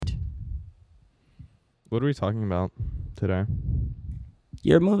What are we talking about today?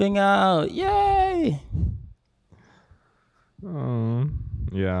 You're moving out. Yay! Oh,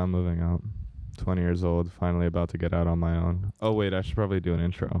 yeah, I'm moving out. 20 years old, finally about to get out on my own. Oh, wait, I should probably do an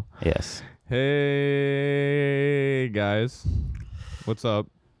intro. Yes. Hey, guys. What's up?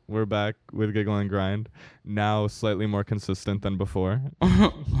 We're back with Giggle and Grind. Now slightly more consistent than before.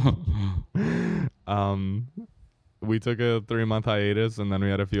 We took a 3-month hiatus, and then we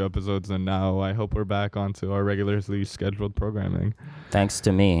had a few episodes, and now I hope we're back onto our regularly scheduled programming. Thanks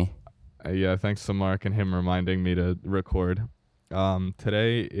to me. Yeah, thanks to Mark and him reminding me to record.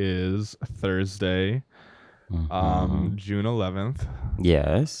 Today is Thursday, June 11th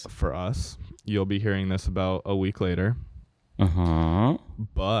Yes. for us. You'll be hearing this about a week later.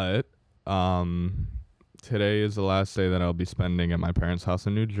 But today is the last day that I'll be spending at my parents' house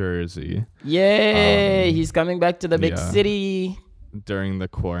in New Jersey Yay! He's coming back to the big city. during the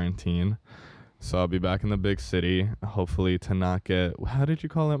quarantine. So I'll be back in the big city, hopefully to not get, how did you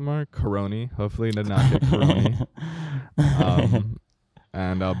call it, Mark? Corona. Hopefully to not get corona.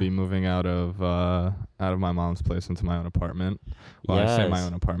 And I'll be moving out of my mom's place into my own apartment. Well, I say my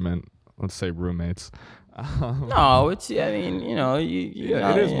own apartment. Let's say roommates. No, it's, I mean, you know,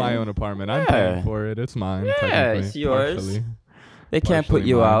 it is my own apartment. I'm paying for it. It's mine. Yeah, it's yours. Partially. They can't put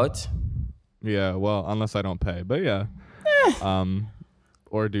you out. Yeah, well, unless I don't pay. But yeah.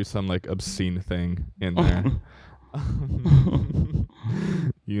 Or do some like obscene thing in there.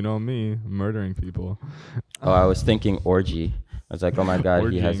 You know me, murdering people. Oh, I was thinking orgy. I was like, oh my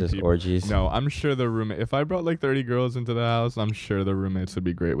God, he has his orgies. No, I'm sure the roommate, if I brought like 30 girls into the house, I'm sure the roommates would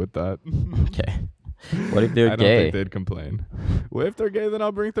be great with that. Okay. What if they're I gay? don't think they'd complain. Well, if they're gay, then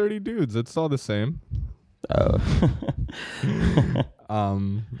I'll bring 30 dudes. It's all the same. Oh.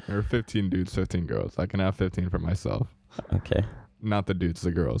 Or 15 dudes, 15 girls. I can have 15 for myself. Okay. Not the dudes,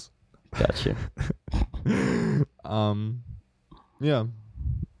 the girls. Gotcha. Yeah.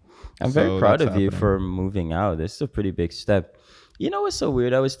 I'm very proud of you for moving out. This is a pretty big step. You know what's so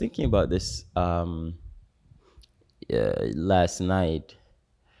weird? I was thinking about this last night.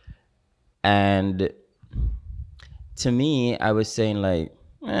 And to me, I was saying like,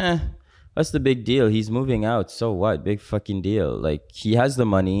 what's the big deal? He's moving out. So what? Big fucking deal. Like, he has the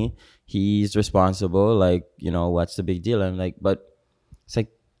money. He's responsible. Like, you know, what's the big deal? I'm like, but it's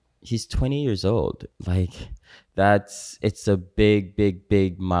like, he's 20 years old. Like, it's a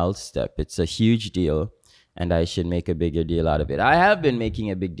big milestone. It's a huge deal. And I should make a bigger deal out of it. I have been making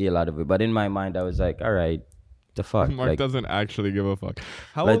a big deal out of it. But in my mind, I was like, all right, the fuck. Mark like, doesn't actually give a fuck.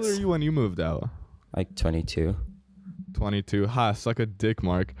 How old are you when you moved out? Like 22. 22. Ha, suck a dick,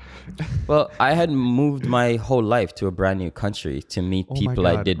 Mark. Well, I had moved my whole life to a brand new country to meet people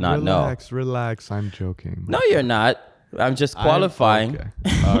I did not know. Relax. I'm joking. No, you're not. I'm just qualifying. Okay.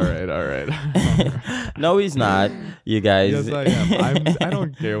 All right. No, he's not. You guys. Yes, I am. I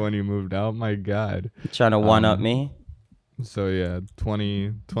don't care when you moved out. My God. Trying to one-up me? So, yeah,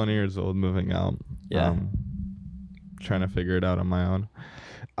 20 years old, moving out. Yeah. Trying to figure it out on my own.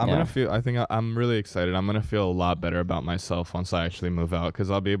 I'm really excited. I'm going to feel a lot better about myself once I actually move out,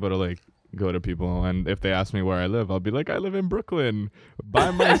 because I'll be able to, like, go to people, and if they ask me where I live, I'll be like, I live in Brooklyn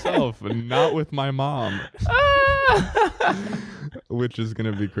by myself and not with my mom. Which is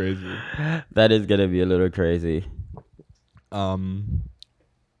going to be crazy. That is going to be a little crazy.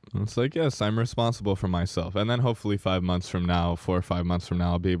 It's like, yes, I'm responsible for myself. And then hopefully 4 or 5 months from now,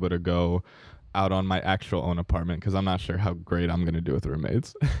 I'll be able to go out on my actual own apartment, because I'm not sure how great I'm going to do with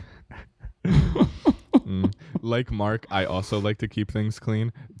roommates. Like Mark, I also like to keep things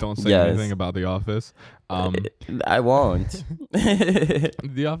clean. Don't say anything about the office. I won't.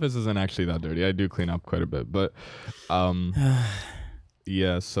 The office isn't actually that dirty. I do clean up quite a bit, but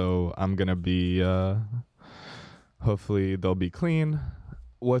yeah, so I'm going to be hopefully they'll be clean.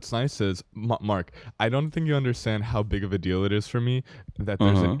 What's nice is, Mark, I don't think you understand how big of a deal it is for me that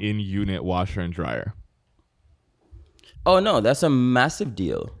there's an in-unit washer and dryer. Oh, no, that's a massive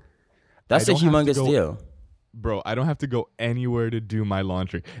deal. That's a humongous deal. Bro, I don't have to go anywhere to do my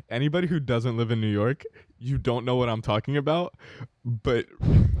laundry. Anybody who doesn't live in New York, you don't know what I'm talking about. But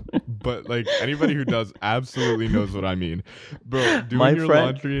like, anybody who does absolutely knows what I mean. Bro, doing your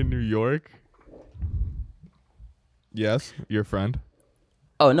laundry in New York. Yes, your friend.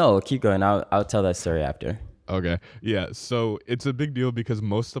 Oh, no, keep going. I'll tell that story after. Okay. Yeah, so it's a big deal because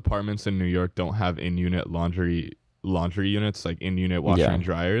most apartments in New York don't have in-unit laundry units, like in-unit washer and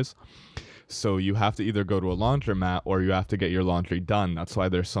dryers. So you have to either go to a laundromat or you have to get your laundry done. That's why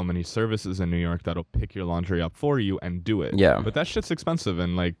there's so many services in New York that'll pick your laundry up for you and do it. Yeah. But that shit's expensive,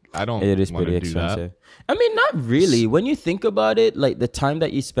 and like, I don't It is want pretty to do expensive. that. I mean, not really. When you think about it, like the time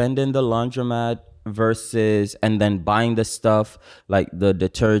that you spend in the laundromat versus and then buying the stuff like the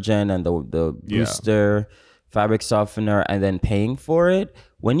detergent and the booster fabric softener and then paying for it.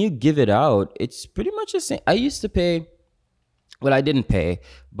 When you give it out, it's pretty much the same. I used to pay, well, I didn't pay,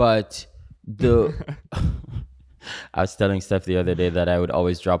 but the I was telling Steph the other day that I would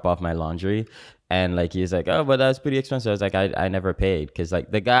always drop off my laundry. And like he's like, oh, but that's pretty expensive. I was like, I never paid because like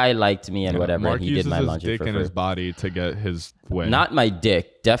the guy liked me and whatever. Mark and he did my laundry for free. Mark uses his dick in his body to get his way. Not my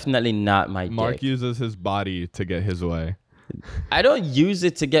dick. Definitely not my dick. Mark uses his body to get his way. I don't use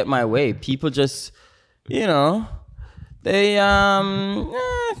it to get my way. People just, you know, they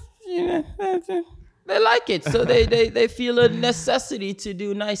they like it, so they feel a necessity to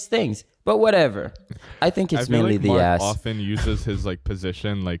do nice things. But whatever. I think it's mainly like the Mark ass. Often uses his like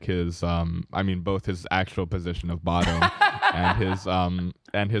position, like his I mean both his actual position of bottom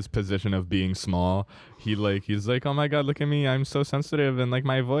and his position of being small. He's like, oh my god, look at me, I'm so sensitive, and like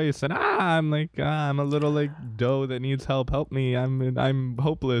my voice, and I'm a little like doe that needs help me, I'm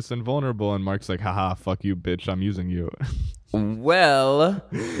hopeless and vulnerable. And Mark's like, haha, fuck you, bitch, I'm using you. Well,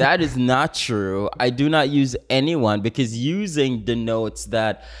 that is not true. I do not use anyone because using denotes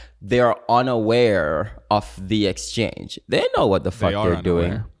that they're unaware of the exchange. They know what the fuck they're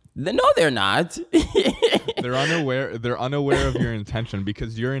doing. No, they're not. They're unaware of your intention,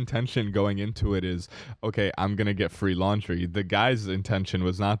 because your intention going into it is, okay, I'm going to get free laundry. The guy's intention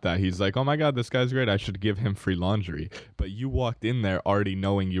was not that. He's like, oh my God, this guy's great, I should give him free laundry. But you walked in there already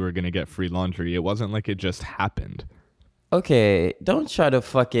knowing you were going to get free laundry. It wasn't like it just happened. Okay, don't try to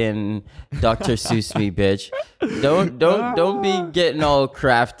fucking Dr. Seuss me, bitch. Don't be getting all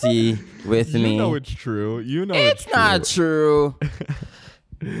crafty with me. You know it's true. You know it's not true.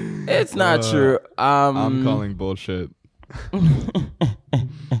 It's not true. I'm calling bullshit.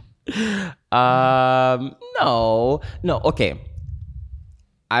 No. Okay.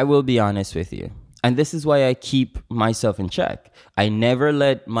 I will be honest with you. And this is why I keep myself in check. I never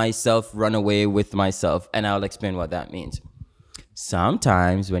let myself run away with myself. And I'll explain what that means.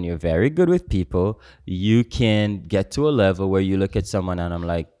 Sometimes when you're very good with people, you can get to a level where you look at someone and I'm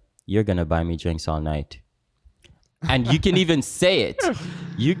like, you're going to buy me drinks all night. And you can even say it.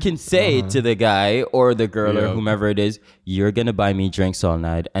 You can say it to the guy or the girl or whomever it is, you're going to buy me drinks all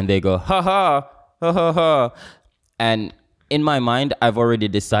night. And they go, ha ha, ha ha ha. And in my mind, I've already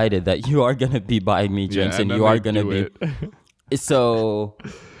decided that you are going to be buying me drinks and you are going to be. So,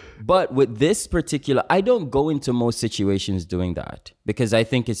 but with this particular, I don't go into most situations doing that because I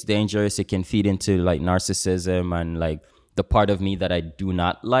think it's dangerous. It can feed into like narcissism and like the part of me that I do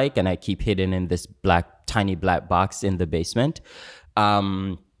not like. And I keep hidden in this tiny black box in the basement.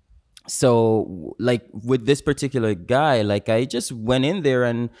 So like with this particular guy, like I just went in there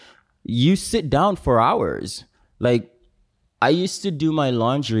and you sit down for hours. Like, I used to do my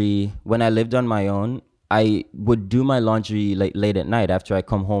laundry when I lived on my own. I would do my laundry like late at night after I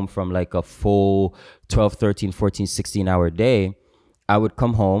come home from like a full 12, 13, 14, 16 hour day. I would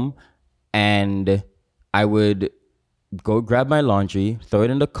come home and I would go grab my laundry, throw it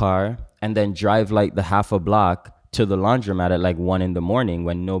in the car, and then drive like the half a block to the laundromat at like 1 a.m.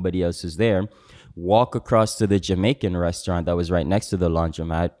 when nobody else is there. Walk across to the Jamaican restaurant that was right next to the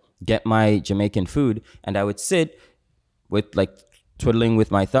laundromat, get my Jamaican food, and I would sit with like twiddling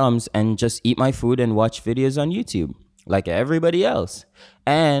with my thumbs and just eat my food and watch videos on YouTube like everybody else.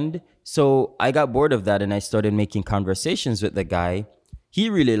 And so I got bored of that and I started making conversations with the guy. He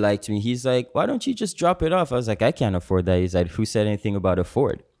really liked me. He's like, why don't you just drop it off? I was like, I can't afford that. He's like, who said anything about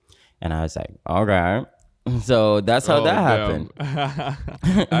afford? And I was like, okay. So that's how that happened.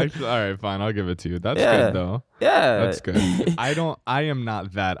 Actually, all right, fine. I'll give it to you. That's good though. Yeah. That's good. I am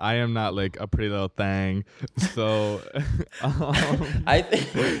not that. I am not like a pretty little thing. So I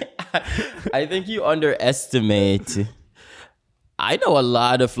think you underestimate. I know a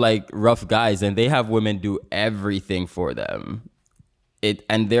lot of like rough guys and they have women do everything for them.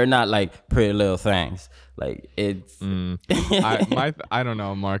 And they're not like pretty little things. Like it's I don't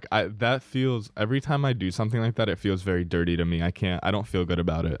know, Mark. That feels, every time I do something like that, it feels very dirty to me. I don't feel good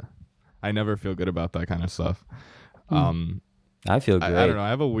about it. I never feel good about that kind of stuff. I feel great. I don't know. I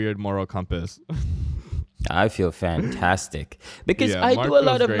have a weird moral compass. I feel fantastic because I do a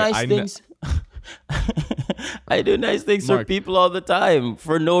lot of nice things. I do nice things for people all the time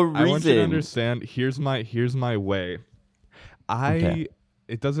for no reason. I want you to understand. Here's my way.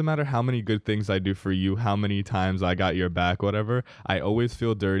 It doesn't matter how many good things I do for you, how many times I got your back, whatever. I always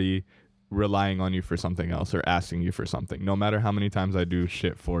feel dirty relying on you for something else or asking you for something, no matter how many times I do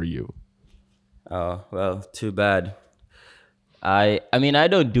shit for you. Oh, well, too bad. I mean, I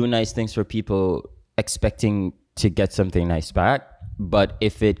don't do nice things for people expecting to get something nice back, But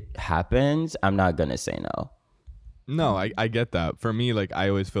if it happens, I'm not gonna say no. No, I get that. For me, like, I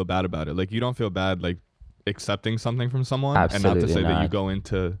always feel bad about it. Like, you don't feel bad like accepting something from someone, and not to Absolutely say that you not. go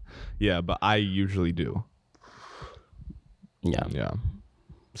into, yeah, but I usually do. Yeah. Yeah.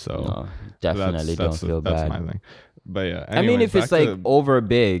 So No, definitely don't feel that's bad. my thing. But yeah, I mean, anyways, if it's back like to, over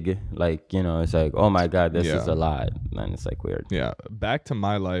big, like, you know, it's like, oh my God, this is yeah. a lot. Then it's like weird. Yeah, back to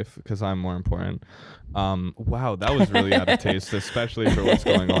my life because I'm more important. Wow, that was really out of taste, especially for what's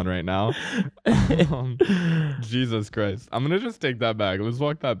going on right now. Um, Jesus Christ, I'm gonna just take that back. Let's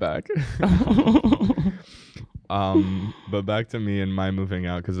walk that back. But back to me and my moving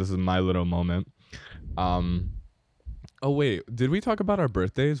out because this is my little moment. Oh wait, did we talk about our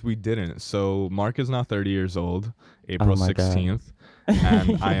birthdays? We didn't. So Mark is now 30 years old, April my God. 16th,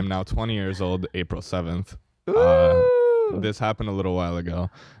 and I am now 20 years old, April 7th. This happened a little while ago,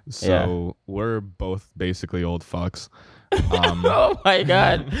 so we're both basically old fucks. Oh my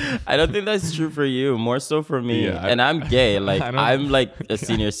God. I don't think that's true for you. More so for me. Yeah, And I'm gay. Like, I don't- I'm like a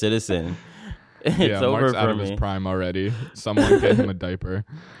senior citizen. It's Yeah, over Mark's for out of me. his prime already. Someone get him a diaper.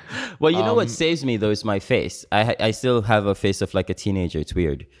 Well, you know what saves me though is my face. I still have a face of like a teenager. It's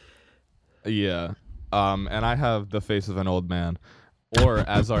weird. Yeah, and I have the face of an old man. Or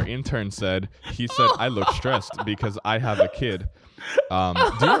as our intern said, he said I look stressed because I have a kid. Do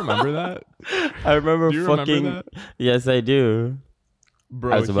you remember that? I remember Do you fucking. remember that? Yes, I do.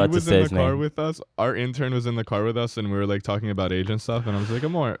 Bro, I was about he to was say in his the car name. with us. Our intern was in the car with us, and we were like talking about age and stuff. And I was like,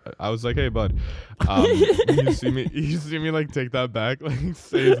 "Amor," I was like, "Hey, bud, you see me like take that back, like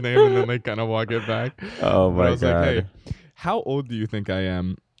say his name, and then like kind of walk it back." Oh But I my was God. like, "Hey, how old do you think I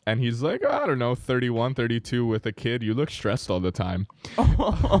am?" And he's like, "I don't know, 31, 32 with a kid. You look stressed all the time."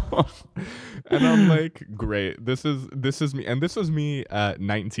 And I'm like, "Great. This is me." And this was me at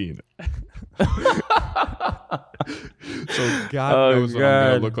 19. So God Oh, knows what I'm going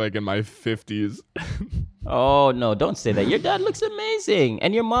God. to look like in my 50s. Oh no! Don't say that. Your dad looks amazing,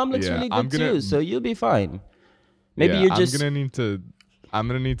 and your mom looks Yeah, really I'm good gonna- too. So you'll be fine. Maybe Yeah, you're just. I'm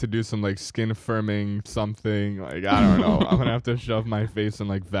gonna need to do some like skin firming something. Like, I don't know. I'm gonna have to shove my face in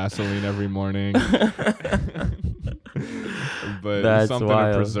like Vaseline every morning. But That's something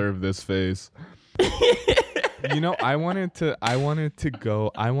wild. to preserve this face. You know, I wanted to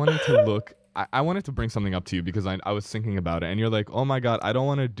look. I wanted to bring something up to you because I was thinking about it, and you're like, oh my God, I don't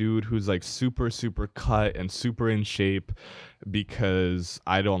want a dude who's like super cut and super in shape because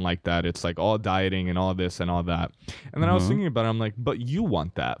I don't like that. It's like all dieting and all this and all that. And then I was thinking about it, I'm like, but you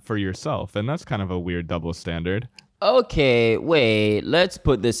want that for yourself, and that's kind of a weird double standard. Okay, wait. Let's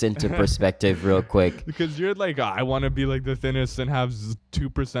put this into perspective real quick. Because you're like, "Oh, I want to be like the thinnest and have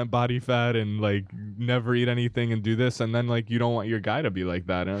 2% body fat and like never eat anything and do this," and then like you don't want your guy to be like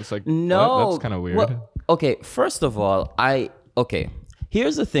that, and it's like, No, what? That's kind of weird. Well, okay, first of all,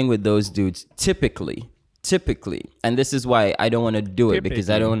 here's the thing with those dudes. Typically, and this is why I don't want to do it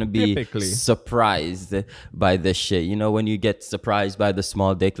because I don't want to be Typically. surprised by this shit. You know, when you get surprised by the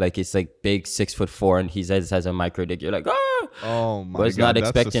small dick, like it's like big 6'4" and he says has a micro dick, you're like, ah. Oh my Was God, not that's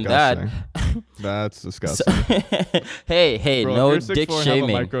expecting disgusting. that. That's disgusting. hey, Bro, no if you're 6'4" dick and have a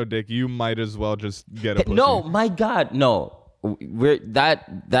shaming. micro dick, you might as well just get a pussy. No, my God, no.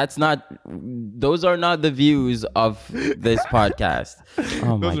 That's not. Those are not the views of this podcast.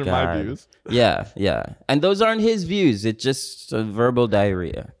 Oh my Those are God. my views. Yeah, and those aren't his views. It's just verbal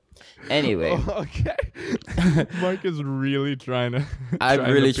diarrhea. Anyway, Okay. Mark is really trying to. I'm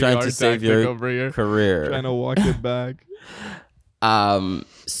really trying PR to save tactic your over here, career. trying to walk it back.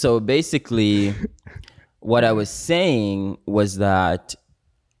 So basically, what I was saying was that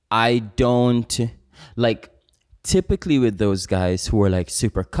I don't like. Typically with those guys who are like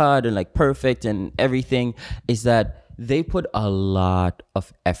super cut and like perfect and everything is that they put a lot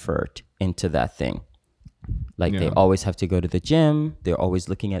of effort into that thing. Like they Yeah. always have to go to the gym. They're always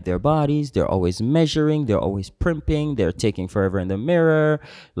looking at their bodies. They're always measuring. They're always primping. They're taking forever in the mirror,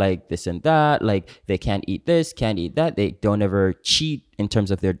 like this and that. Like they can't eat this, can't eat that. They don't ever cheat in terms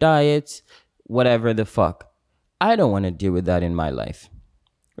of their diets, whatever the fuck. I don't want to deal with that in my life,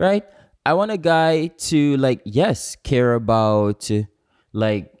 right? I want a guy to like, yes, care about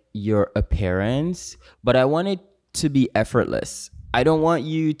like your appearance, but I want it to be effortless. I don't want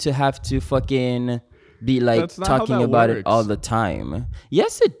you to have to fucking be like That's not how talking that about it works. all the time.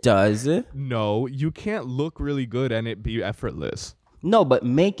 Yes, it does. No, you can't look really good and it be effortless. No, but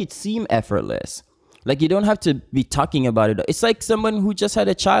make it seem effortless. Like you don't have to be talking about it. It's like someone who just had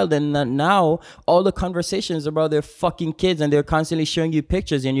a child and now all the conversations about their fucking kids and they're constantly showing you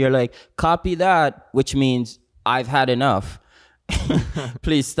pictures and you're like, copy that, which means I've had enough.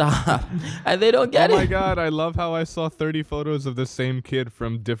 Please stop. And they don't get Oh it. my god, I love how I saw 30 photos of the same kid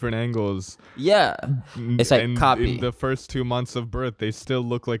from different angles. Yeah. It's like And copy. in the first 2 months of birth, they still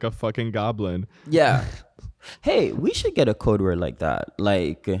look like a fucking goblin. Yeah. Hey, we should get a code word like that.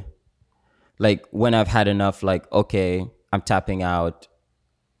 Like when I've had enough, like, okay, I'm tapping out.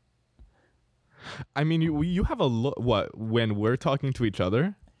 I mean, you have a look. What, when we're talking to each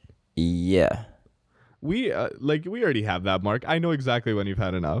other? Yeah. We we already have that, Mark. I know exactly when you've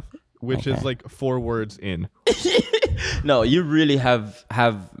had enough, which is like 4 words in. No, you really have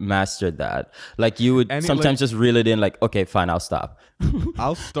mastered that. Like you would sometimes just reel it in like, okay, fine, I'll stop.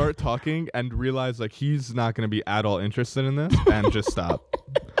 I'll start talking and realize like he's not going to be at all interested in this and just stop.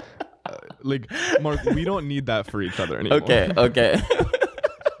 Like, Mark, we don't need that for each other anymore. Okay.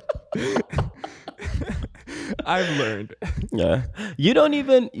 I've learned. Yeah.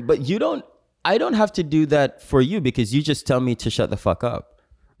 I don't have to do that for you because you just tell me to shut the fuck up.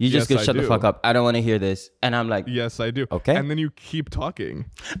 You just go, shut the fuck up. I don't want to hear this. And I'm like, yes, I do. Okay. And then you keep talking.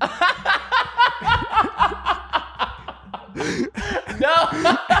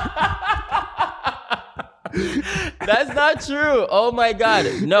 no. That's not true. Oh my god.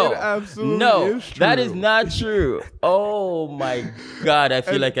 No. It absolutely is true. That is not true. Oh my god. I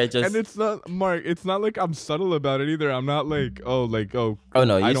feel like I just. And it's not, Mark, it's not like I'm subtle about it either. I'm not like, oh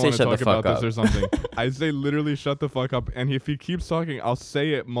no, you I don't say want to shut talk the fuck about up. this or something. I say literally shut the fuck up. And if he keeps talking, I'll say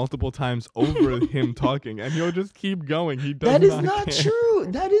it multiple times over him talking. And he'll just keep going. He does That is not not care. true.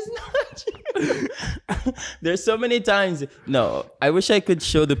 That is not true. There's so many times. No, I wish I could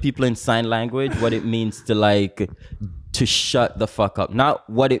show the people in sign language what it means to shut the fuck up. Not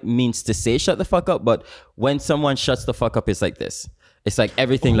what it means to say shut the fuck up, but when someone shuts the fuck up, it's like this. It's like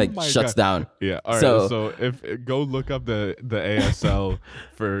everything My shuts God. down. Yeah. All right. So if go look up the ASL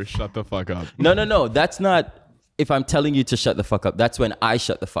for shut the fuck up. No. That's not if I'm telling you to shut the fuck up. That's when I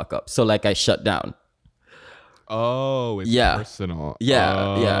shut the fuck up. So like I shut down. Oh, it's Yeah. personal.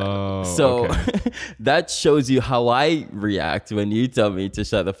 Yeah. So okay. that shows you how I react when you tell me to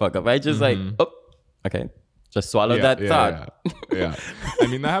shut the fuck up. I just like, oh, okay. Just swallow that thought. Yeah. I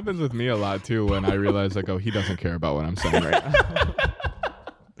mean, that happens with me a lot too when I realize like, oh, he doesn't care about what I'm saying right now.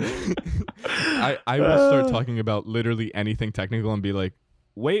 I will start talking about literally anything technical and be like,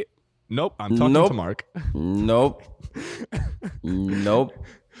 wait, nope, I'm talking to Mark. Nope.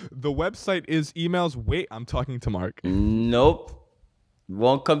 The website is emails. Wait, I'm talking to Mark. Nope.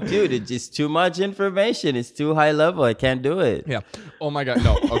 Won't compute. It's just too much information. It's too high level. I can't do it. Yeah. Oh my God.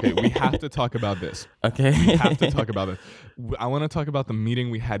 No. Okay. We have to talk about this. Okay. We have to talk about it. I want to talk about the meeting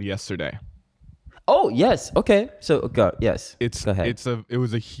we had yesterday. Oh, yes. Okay. So, yes. Go ahead. It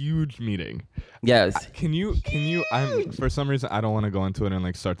was a huge meeting. Yes. Can you for some reason I don't want to go into it and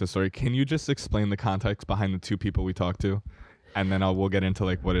like start the story. Can you just explain the context behind the 2 people we talked to? And then we'll get into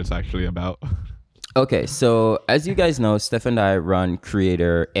like what it's actually about. Okay, so as you guys know, Steph and I run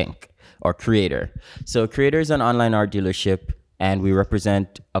Creator Inc. or Creator. So Creator is an online art dealership, and we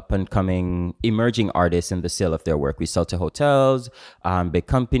represent up-and-coming emerging artists in the sale of their work. We sell to hotels, big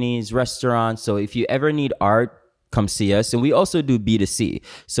companies, restaurants. So if you ever need art, come see us. And we also do B2C,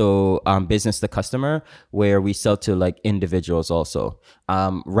 so business to customer, where we sell to like individuals also.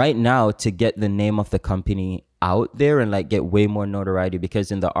 Right now, to get the name of the company out there and like get way more notoriety,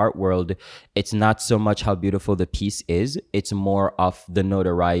 because in the art world, it's not so much how beautiful the piece is, it's more of the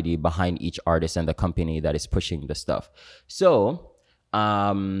notoriety behind each artist and the company that is pushing the stuff. So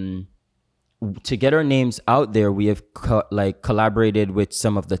to get our names out there, we have collaborated with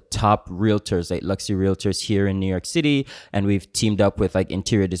some of the top realtors, like luxury realtors here in New York City, and we've teamed up with like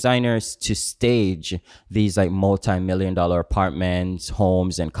interior designers to stage these like multi-million-dollar apartments,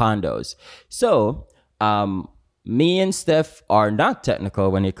 homes, and condos. So me and Steph are not technical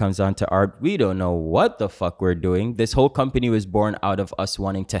when it comes down to art. We don't know what the fuck we're doing. This whole company was born out of us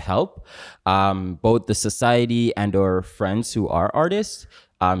wanting to help both the society and our friends who are artists,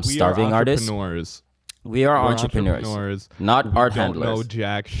 starving artists. We are entrepreneurs, not art handlers. We don't know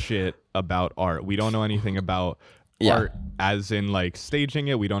jack shit about art. We don't know anything about art as in like staging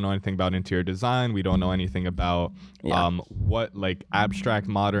it. We don't know anything about interior design. We don't know anything about what like abstract,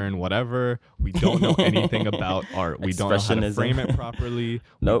 modern, whatever. We don't know anything about art. We don't know how to frame it properly.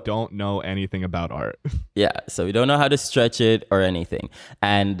 Nope. We don't know anything about art. Yeah, so we don't know how to stretch it or anything.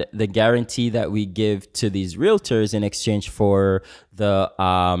 And the guarantee that we give to these realtors in exchange for the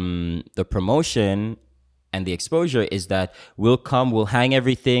promotion and the exposure is that we'll hang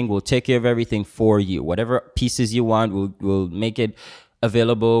everything, we'll take care of everything for you. Whatever pieces you want, we'll make it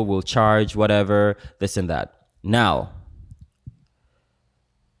available, we'll charge, whatever, this and that. Now,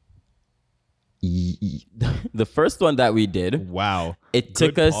 The first one that we did, Wow. it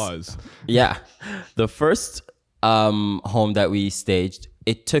Good took us, pause. yeah, the first home that we staged,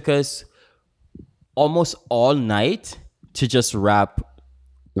 it took us almost all night to just wrap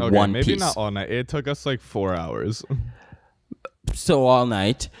Okay, one maybe piece. not all night. It took us like 4 hours. So all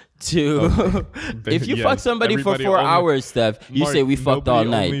night to if you Yes, fuck somebody for everybody 4 hours, Steph, you Mark, say we fucked all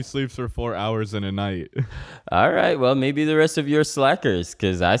nobody only night. sleeps for 4 hours in a night. All right, well maybe the rest of you are slackers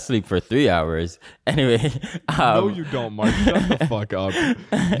because I sleep for 3 hours. Anyway, No, you don't, Mark. Shut the fuck up.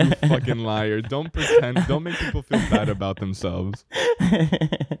 You fucking liar. Don't pretend. Don't make people feel bad about themselves.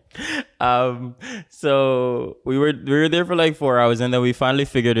 So we were there for like 4 hours, and then we finally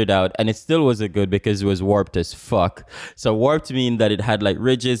figured it out, and it still wasn't good because it was warped as fuck. So warped mean that it had like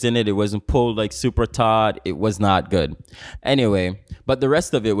ridges in it. It wasn't pulled like super taut. It was not good. Anyway, but the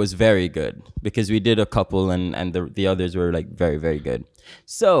rest of it was very good because we did a couple, and the others were like very, very good.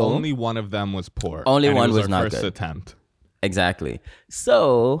 So Only one of them was poor. Only and one it was our not first good. attempt. exactly.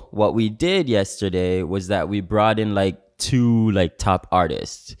 So what we did yesterday was that we brought in like two like top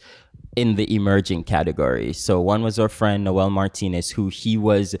artists in the emerging category. So one was our friend Noel Martinez, who he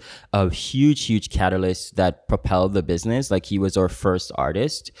was a huge catalyst that propelled the business. Like he was our first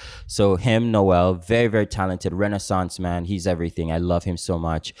artist. So him, Noel, very, very talented, Renaissance man. He's everything. I love him so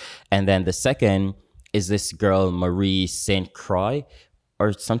much. And then the second is this girl, Marie St. Croix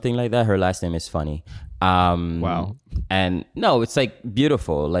or something like that. Her last name is funny. Wow. And no, it's like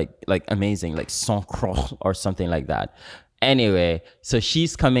beautiful, like amazing, like Saint Croix or something like that. Anyway, so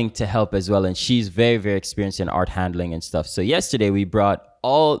she's coming to help as well, and she's very, very experienced in art handling and stuff. So yesterday we brought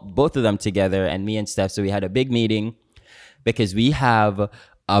both of them together, and me and Steph. So we had a big meeting because we have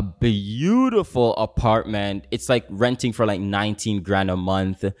a beautiful apartment. It's like renting for like 19 grand a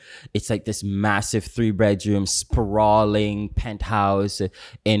month. It's like this massive 3-bedroom sprawling penthouse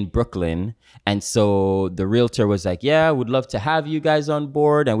in Brooklyn. And so the realtor was like, yeah, would love to have you guys on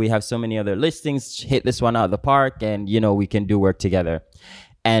board. And we have so many other listings. Hit this one out of the park and, we can do work together.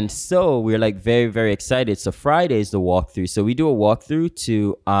 And so we're like very, very excited. So Friday is the walkthrough. So we do a walkthrough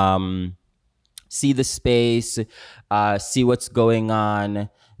to see the space, see what's going on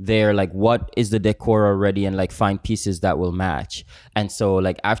there, like what is the decor already, and like find pieces that will match. And so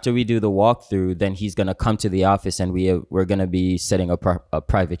like after we do the walkthrough, then he's gonna come to the office, and we're gonna be setting up a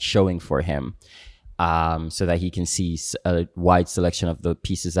private showing for him, so that he can see a wide selection of the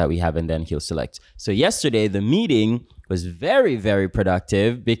pieces that we have, and then he'll select. So yesterday the meeting was very, very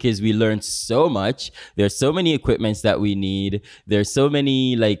productive because we learned so much. There's so many equipments that we need. There's so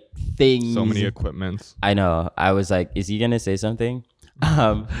many like things. So many equipments. I know. I was like, is he gonna say something?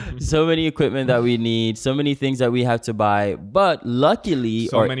 So many equipment that we need, so many things that we have to buy. But luckily,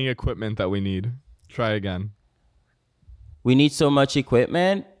 So many equipment that we need. Try again. we need so much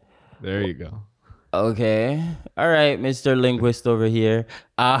equipment. There you go. Okay. All right, Mr. Linguist over here.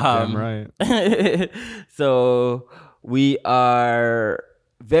 Damn right. So we are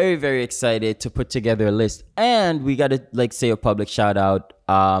very, very excited to put together a list, and we got to like say a public shout out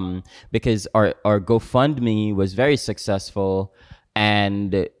because our GoFundMe was very successful,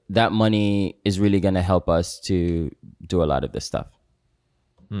 and that money is really going to help us to do a lot of this stuff.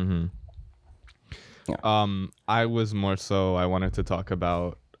 I was more so I wanted to talk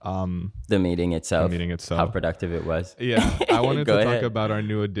about The meeting itself. How itself. productive it was. Yeah, I wanted Go to ahead. talk about our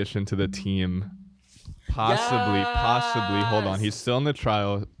new addition to the team. Possibly. Hold on. He's still in the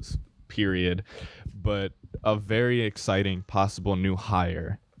trial period, but a very exciting possible new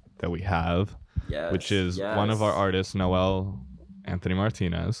hire that we have, which is one of our artists, Noel Anthony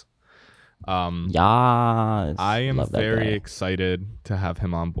Martinez. Yes. I am Love that very guy. excited to have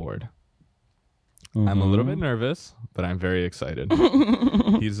him on board. I'm a little bit nervous, but I'm very excited.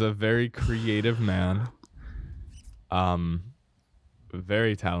 He's a very creative man.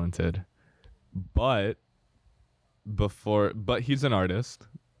 Very talented. But he's an artist,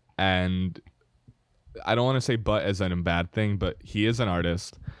 and I don't want to say but as in a bad thing, but he is an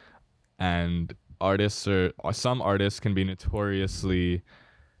artist, and some artists can be notoriously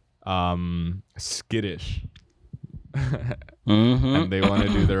skittish and they want to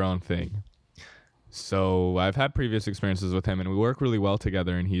do their own thing. So I've had previous experiences with him, and we work really well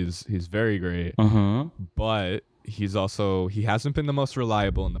together, and he's very great. But he hasn't been the most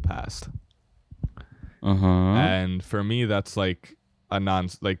reliable in the past. And for me, that's like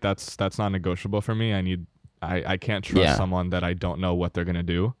that's non-negotiable for me. I can't trust someone that I don't know what they're gonna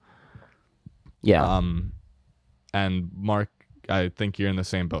do. Yeah. And Mark, I think you're in the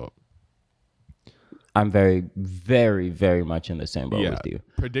same boat. I'm very, very, very much in the same boat with you.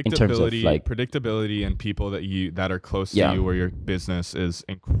 In terms of like predictability and people that are close to you or your business is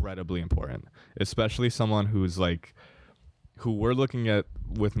incredibly important, especially someone who we're looking at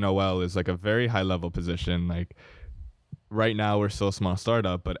with Noel is like a very high level position. Like right now we're still a small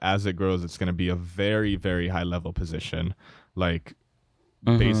startup, but as it grows, it's going to be a very, very high level position. Like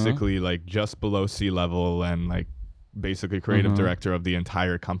basically like just below C-level and like basically creative director of the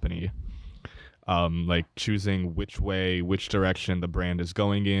entire company. Like choosing which direction the brand is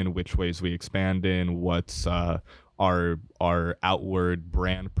going in, which ways we expand in, what's our outward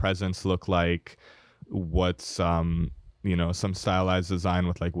brand presence look like, what's some stylized design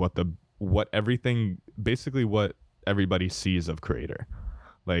with like what everybody sees of creator.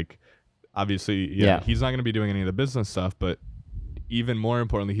 Like obviously, he's not going to be doing any of the business stuff, but even more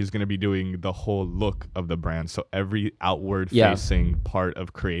importantly, he's going to be doing the whole look of the brand. So every outward facing part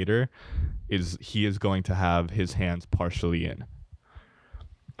of creator he is going to have his hands partially in.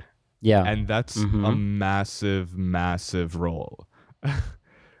 Yeah. And that's a massive, massive role.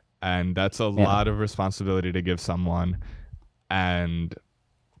 And that's a lot of responsibility to give someone. And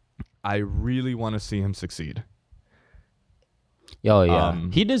I really want to see him succeed. Oh, yeah.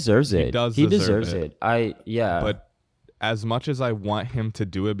 He deserves it. He deserves it. But as much as I want him to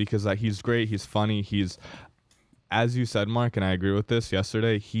do it, because he's great, he's funny, as you said, Mark, and I agree with this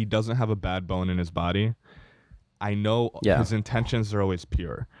yesterday, he doesn't have a bad bone in his body. I know his intentions are always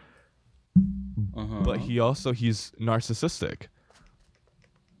pure. But he's narcissistic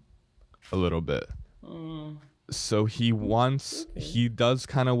a little bit. So he does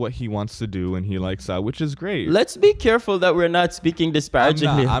kind of what he wants to do, and he likes that, which is great. Let's be careful that we're not speaking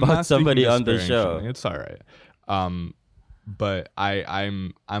disparagingly about somebody on the show. It's all right. But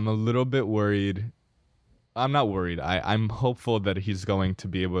I'm a little bit worried. I'm not worried. I'm hopeful that he's going to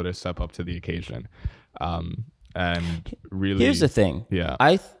be able to step up to the occasion. And really, here's the thing. Yeah.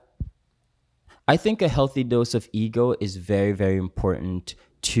 I think a healthy dose of ego is very, very important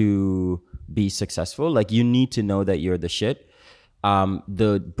to be successful. Like you need to know that you're the shit.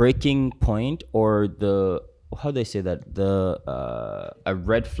 The breaking point or how do they say that? A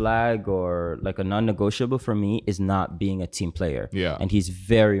red flag or like a non-negotiable for me is not being a team player. Yeah. And he's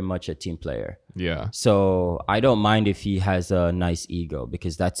very much a team player. Yeah. So I don't mind if he has a nice ego,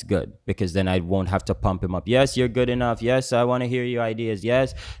 because that's good, because then I won't have to pump him up. Yes, you're good enough. Yes, I want to hear your ideas.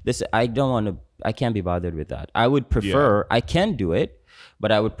 Yes, I can't be bothered with that. I would prefer, I can do it,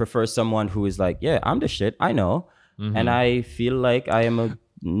 but I would prefer someone who is like, yeah, I'm the shit. I know. And I feel like I am a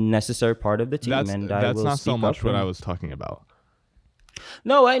necessary part of the team. That's not so much what I was talking about.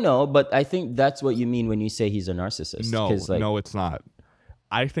 No, I know, but I think that's what you mean when you say he's a narcissist. No, it's not.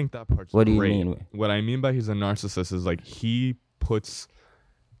 I think that part's what great. Do you mean? What I mean by he's a narcissist is like he puts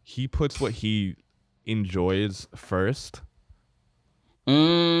what he enjoys first.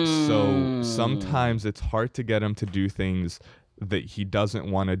 So sometimes it's hard to get him to do things that he doesn't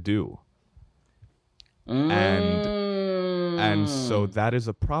want to do. And so that is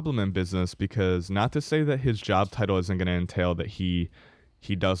a problem in business, because not to say that his job title isn't going to entail that he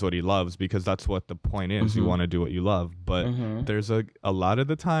does what he loves, because that's what the point is. You want to do what you love. But there's a lot of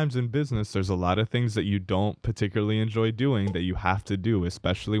the times in business, there's a lot of things that you don't particularly enjoy doing that you have to do,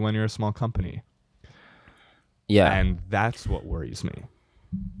 especially when you're a small company. Yeah. And that's what worries me.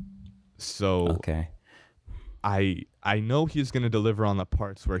 So okay. I know he's going to deliver on the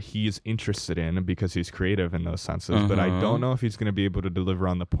parts where he's interested in, because he's creative in those senses, but I don't know if he's going to be able to deliver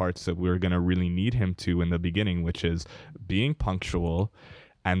on the parts that we're going to really need him to in the beginning, which is being punctual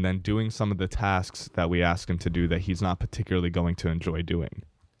and then doing some of the tasks that we ask him to do that he's not particularly going to enjoy doing.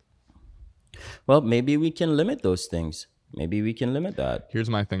 Well, maybe we can limit those things. Maybe we can limit that. Here's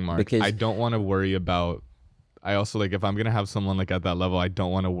my thing, Mark. Because I don't want to worry about, I also like, if I'm going to have someone like at that level, I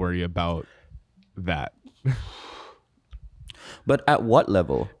don't want to worry about that. But at what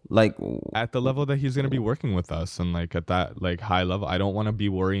level? Like at the level that he's going to be working with us, and like at that like high level, I don't want to be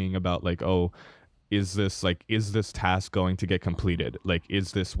worrying about like, oh, is this task going to get completed? Like,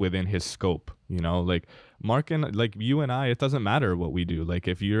 is this within his scope? You know, like Mark and like you and I, it doesn't matter what we do. Like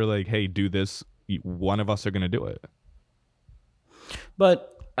if you're like, hey, do this, one of us are going to do it. But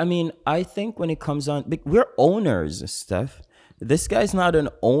I mean, I think when it comes on, we're owners, Steph. This guy's not an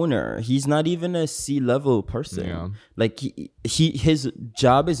owner. He's not even a C-level person. Yeah. Like his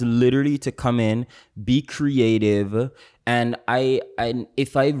job is literally to come in, be creative. And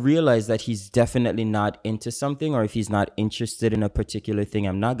if I realize that he's definitely not into something, or if he's not interested in a particular thing,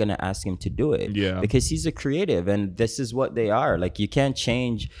 I'm not going to ask him to do it. Yeah. Because he's a creative, and this is what they are. Like you can't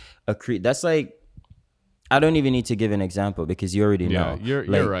change that's like, I don't even need to give an example because you already know. You're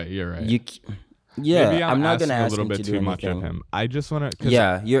right. Yeah, maybe I'm I'm not gonna asking a ask little him bit to do too much of anything. him. I just want to, because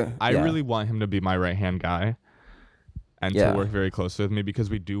Yeah, you're. I Yeah, really want him to be my right hand guy and to yeah. work very close with me because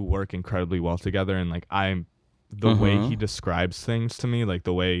we do work incredibly well together. And like the way he Mm-hmm. describes things to me, like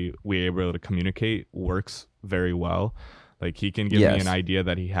the way we're able to communicate works very well. Like he can give me an Yes. idea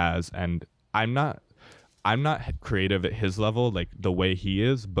that he has, and I'm not creative at his level, like the way he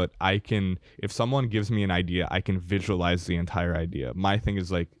is, but I can, if someone gives me an idea, I can visualize the entire idea. My thing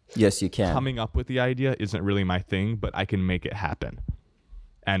is like Yes, you can. coming up with the idea isn't really my thing, but I can make it happen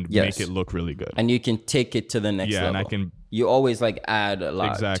and make it Yes, look really good. and you can take it to the next Yeah, and I level. can You always like add a lot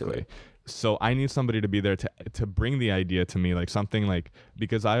to exactly. it. So I need somebody to be there to bring the idea to me, like something like,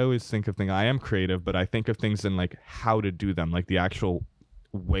 because I always think of things, I am creative, but I think of things in like how to do them, like the actual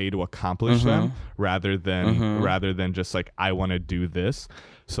way to accomplish them rather than just like I want to do this.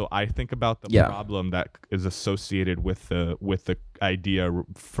 So I think about the Yeah. problem that is associated with the idea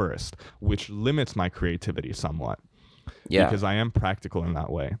first, which limits my creativity somewhat Yeah. because I am practical in that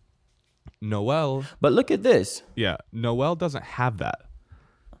way. Noel, But look at this. yeah, Noel doesn't have that,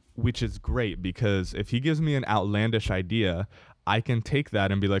 which is great because if he gives me an outlandish idea, I can take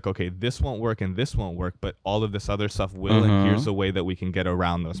that and be like, okay, this won't work and this won't work, but all of this other stuff will, and here's a way that we can get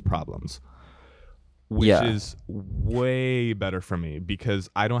around those problems. Which Yeah. is way better for me because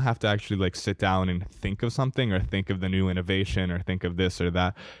I don't have to actually like sit down and think of something or think of the new innovation or think of this or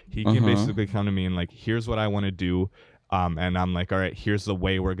that. He can basically come to me and like, here's what I want to do. And I'm like, all right, here's the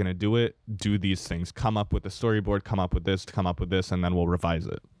way we're going to do it. Do these things, come up with a storyboard, come up with this, and then we'll revise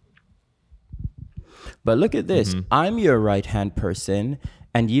it. But look at this. I'm your right hand person,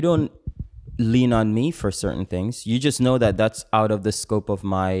 and you don't lean on me for certain things. You just know that that's out of the scope of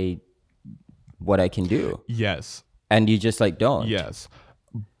my what I can do, Yes. and you just like don't. Yes.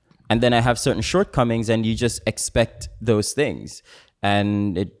 And then I have certain shortcomings, and you just expect those things,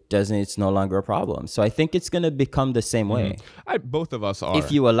 and it doesn't. It's no longer a problem. So I think it's gonna become the same way Both of us are.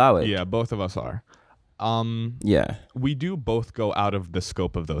 if you allow it. Yeah, both of us are. Yeah. We do both go out of the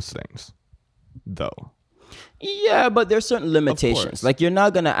scope of those things, though. Yeah, but there's certain limitations. Like you're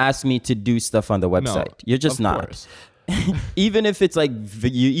not gonna ask me to do stuff on the website. You're just of not. course. Even if it's like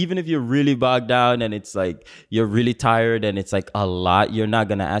even if you're really bogged down and it's like you're really tired and it's like a lot, you're not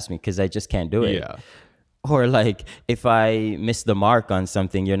gonna ask me because I just can't do it. Yeah. Or like if I miss the mark on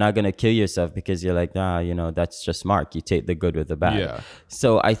something, you're not gonna kill yourself because you're like, nah, that's just Mark. You take the good with the bad. Yeah.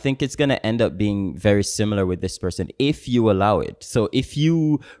 So I think it's gonna end up being very similar with this person if you allow it. So if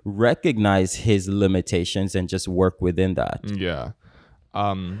you recognize his limitations and just work within that. Yeah.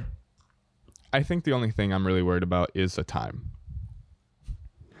 I think the only thing I'm really worried about is the time.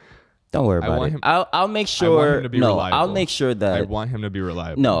 Don't worry about it. I'll make sure. I want him to be reliable. I'll make sure that. I want him to be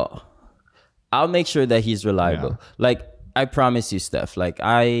reliable. No, I'll make sure that he's reliable. Yeah. Like I promise you, Steph. Like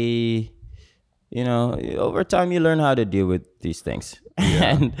over time you learn how to deal with these things,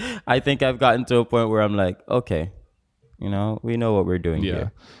 and I think I've gotten to a point where I'm like, okay, we know what we're doing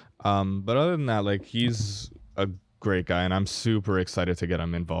here. But other than that, like he's a great guy, and I'm super excited to get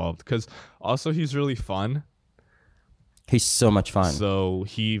him involved because also he's really fun. He's so much fun. So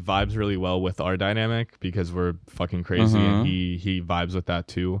he vibes really well with our dynamic because we're fucking crazy, and he vibes with that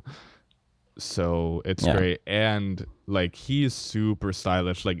too. So it's great, and like he's super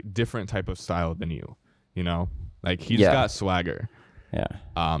stylish, like different type of style than you. Like he's got swagger. Yeah.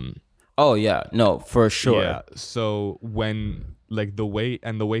 Oh yeah, no, for sure. Yeah. So when like the way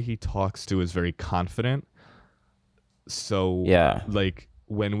he talks to is very confident. So like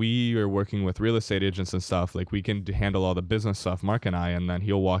when we are working with real estate agents and stuff, like we can handle all the business stuff, Mark and I, and then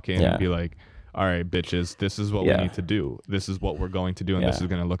he'll walk in and be like, all right, bitches, this is what we need to do. This is what we're going to do, and this is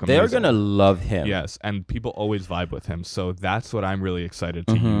going to look amazing. They're going to love him. Yes, and people always vibe with him. So that's what I'm really excited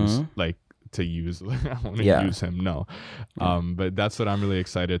to use. Like to use, I want to use him. No, but that's what I'm really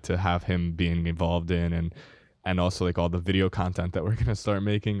excited to have him being involved in, and also like all the video content that we're gonna start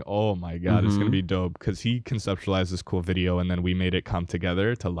making. Oh my god, it's gonna be dope because he conceptualized this cool video, and then we made it come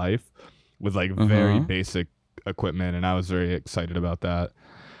together to life with very basic equipment, and I was very excited about that.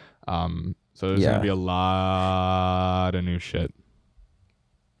 So there's gonna be a lot of new shit.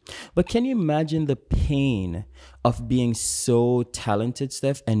 But can you imagine the pain of being so talented,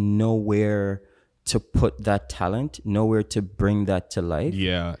 Steph, and nowhere to put that talent, nowhere to bring that to life?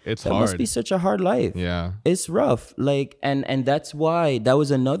 Yeah, it's that hard. Must be such a hard life. Yeah, it's rough. Like, and that's why that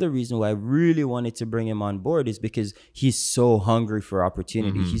was another reason why I really wanted to bring him on board, is because he's so hungry for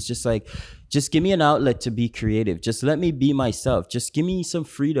opportunity. He's just like, just give me an outlet to be creative. Just let me be myself. Just give me some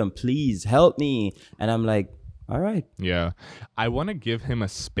freedom, please help me. And I'm like, all right. Yeah, I want to give him a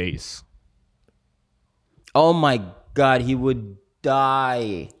space. Oh my God, he would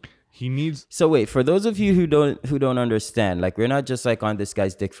die. He needs. So wait, for those of you who don't understand, like we're not just like on this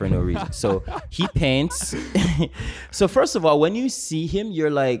guy's dick for no reason. So he paints. So first of all, when you see him, you're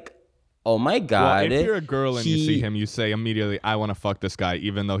like, oh my God. Well, if you're a girl and you see him, you say immediately, I want to fuck this guy,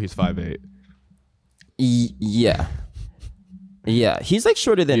 even though he's 5'8". Yeah. Yeah. He's like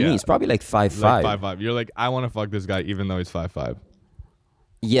shorter than me. He's probably like 5'5". Like 5'5". You're like, I want to fuck this guy, even though he's 5'5".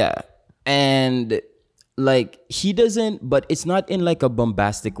 Yeah. And like he doesn't, but it's not in like a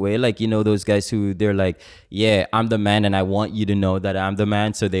bombastic way. Like, you know, those guys who they're like, yeah, I'm the man and I want you to know that I'm the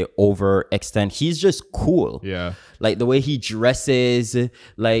man. So they overextend. He's just cool. Yeah. Like the way he dresses,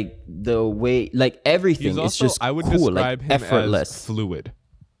 like the way, like everything is just I would cool, describe like him effortless. as fluid.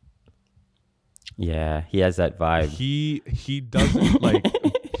 Yeah, he has that vibe. He doesn't like,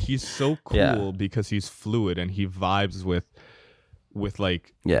 he's so cool Yeah. because he's fluid and he vibes with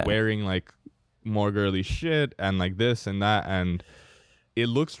like wearing like more girly shit and like this and that, and it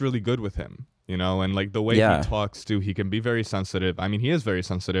looks really good with him, you know. And like the way he talks too, he can be very sensitive. I mean, he is very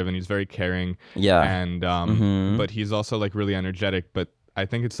sensitive and he's very caring, and but he's also like really energetic. But I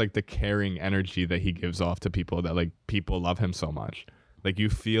think it's like the caring energy that he gives off to people that like people love him so much. Like you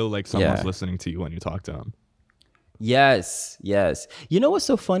feel like someone's listening to you when you talk to him. Yes. You know what's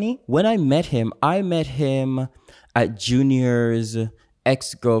so funny? When I met him at Junior's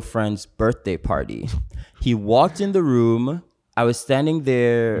ex-girlfriend's birthday party. He walked in the room. I was standing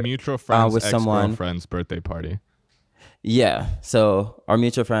there mutual friend's with someone. Ex-girlfriend's birthday party. Yeah. So our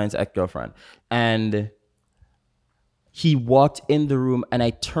mutual friend's ex-girlfriend. And he walked in the room and I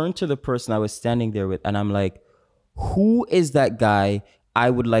turned to the person I was standing there with and I'm like, who is that guy?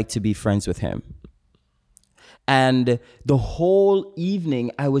 I would like to be friends with him. And the whole evening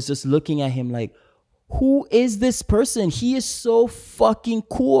I was just looking at him like, who is this person? He is so fucking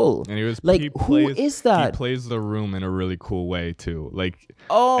cool. And he was like, who is that? He plays the room in a really cool way too. Like,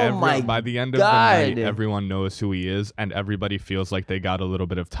 by the end of the night, everyone knows who he is, and everybody feels like they got a little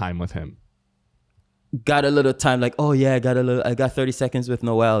bit of time with him. Got a little time, like, oh yeah, I got 30 seconds with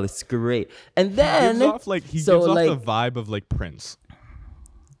Noel. It's great. And then he gives off the vibe of like Prince.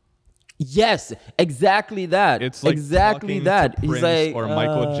 Yes, exactly that. It's like exactly that. He's Prince like, or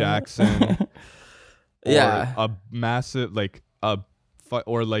Michael Jackson. Or yeah, a massive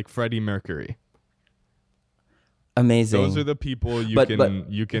or like Freddie Mercury. Amazing. Those are the people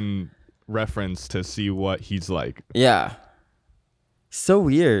you can reference to see what he's like. Yeah. So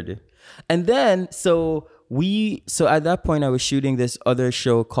weird. And then so at that point I was shooting this other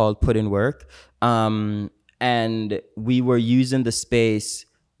show called Put in Work, and we were using the space.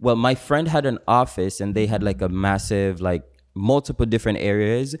 Well, my friend had an office and they had like a massive, like multiple different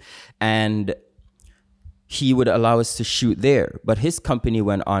areas, and he would allow us to shoot there, but his company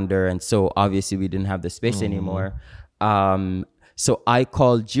went under, and so obviously we didn't have the space anymore. So I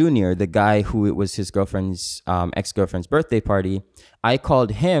called Junior, the guy who it was his girlfriend's ex-girlfriend's birthday party. I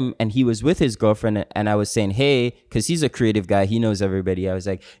called him, and he was with his girlfriend, and I was saying, hey, because he's a creative guy, he knows everybody. I was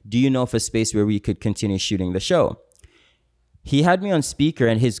like, do you know of a space where we could continue shooting the show? He had me on speaker,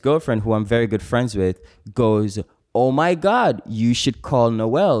 and his girlfriend, who I'm very good friends with, goes, oh my God, you should call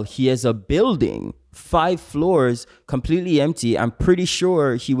Noel. He has a building, 5 floors, completely empty. I'm pretty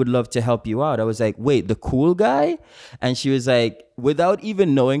sure he would love to help you out. I was like, wait, the cool guy? And she was like, without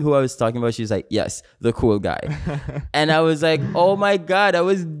even knowing who I was talking about, she was like, yes, the cool guy. And I was like, oh my God, I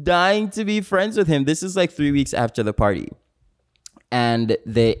was dying to be friends with him. This is like 3 weeks after the party. And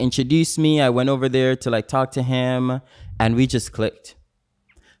they introduced me. I went over there to like talk to him, and we just clicked.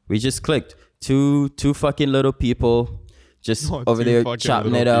 Two fucking little people just over there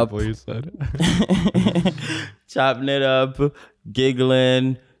chopping it up. Chopping it up,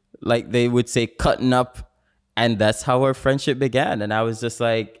 giggling, like they would say, cutting up. And that's how our friendship began. And I was just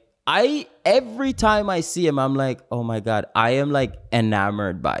like, every time I see him, I'm like, oh my God, I am like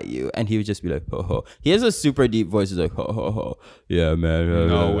enamored by you. And he would just be like, ho ho. He has a super deep voice. He's like, ho ho ho. Yeah,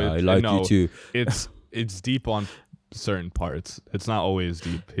 man. I like you too. It's deep on certain parts. It's not always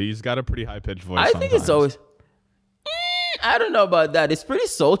deep. He's got a pretty high pitched voice. I think it's always. I don't know about that. It's pretty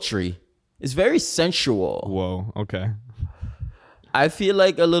sultry. It's very sensual. Whoa. Okay. I feel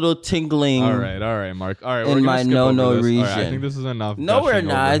like a little tingling. All right, Mark. All right, in my no region. Right, I think this is enough. No, we're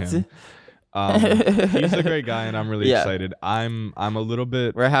not. He's a great guy, and I'm really excited. I'm a little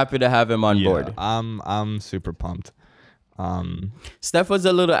bit. We're happy to have him on board. I'm super pumped. Steph was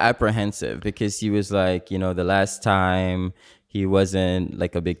a little apprehensive because he was like, the last time he wasn't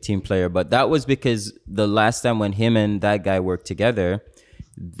like a big team player, but that was because the last time when him and that guy worked together,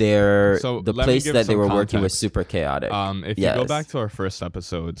 the place that they were working was super chaotic. If you go back to our first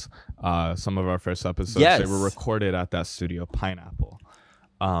episodes, some of our first episodes, they were recorded at that studio, Pineapple.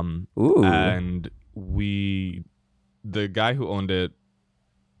 Ooh. And the guy who owned it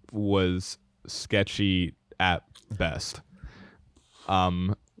was sketchy at best.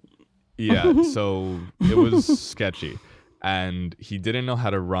 Yeah, so it was sketchy, and he didn't know how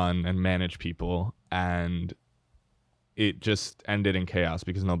to run and manage people, and it just ended in chaos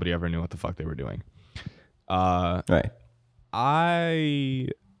because nobody ever knew what the fuck they were doing. Right. I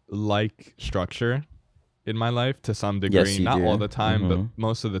like structure in my life to some degree. Yes, you Not do. all the time, but Mm-hmm.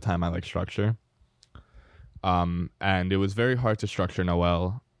 most of the time I like structure. And it was very hard to structure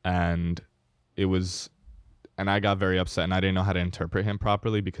Noel, and I got very upset, and I didn't know how to interpret him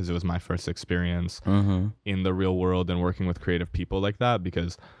properly because it was my first experience Mm-hmm. in the real world and working with creative people like that,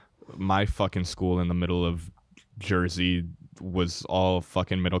 because my fucking school in the middle of Jersey was all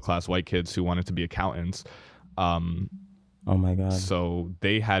fucking middle class white kids who wanted to be accountants. Oh my God. So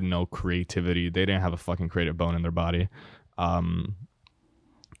they had no creativity. They didn't have a fucking creative bone in their body.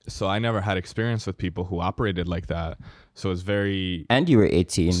 So I never had experience with people who operated like that. So it was very... And you were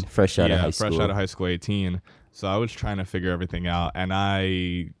 18, fresh out of high school. fresh out of high school, 18. So I was trying to figure everything out, and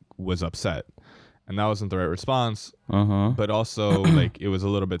I was upset. And that wasn't the right response. Mm-hmm. But also, like, it was a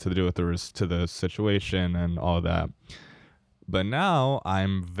little bit to do with the situation and all that. But now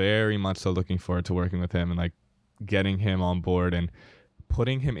I'm very much so looking forward to working with him and, like, getting him on board and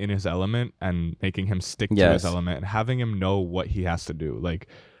putting him in his element and making him stick to his element and having him know what he has to do. Like,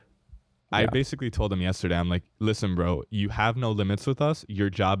 I basically told him yesterday, I'm like, listen, bro, you have no limits with us. Your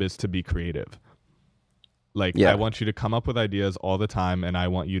job is to be creative. Like, I want you to come up with ideas all the time, and I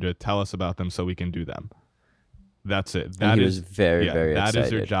want you to tell us about them so we can do them. That's it. That he is was very that excited.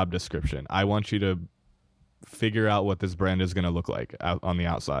 is your job description. I want you to figure out what this brand is going to look like out on the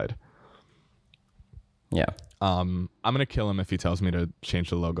outside. Yeah. I'm gonna kill him if he tells me to change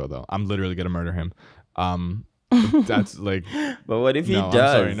the logo, though. I'm literally gonna murder him. That's like... But what if he does? I'm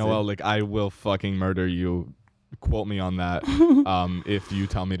sorry, Noel, like, I will fucking murder you. Quote me on that. If you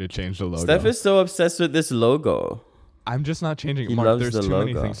tell me to change the logo. Steph is so obsessed with this logo. I'm just not changing it. He Mark, loves there's the too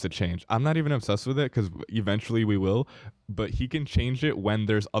many logo. things to change. I'm not even obsessed with it because eventually we will, but he can change it when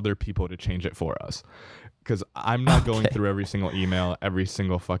there's other people to change it for us. Because I'm not going through every single email, every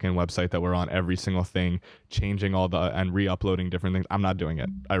single fucking website that we're on, every single thing, changing all and re-uploading different things. I'm not doing it.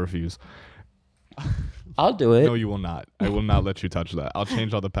 I refuse. I'll do it. No, you will not. I will not let you touch that. I'll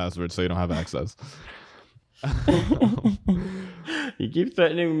change all the passwords so you don't have access. You keep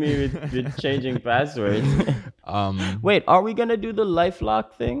threatening me with changing passwords. Wait, are we gonna do the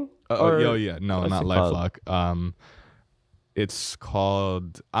LifeLock thing? Yeah. No, not LifeLock. LifeLock. It's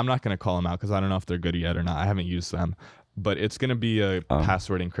called... I'm not going to call them out because I don't know if they're good yet or not. I haven't used them. But it's going to be a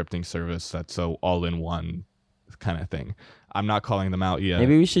password encrypting service that's so all-in-one kind of thing. I'm not calling them out yet.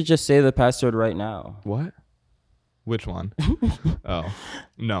 Maybe we should just say the password right now. What? Which one? Oh,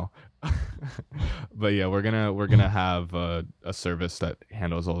 no. But yeah, we're gonna have a service that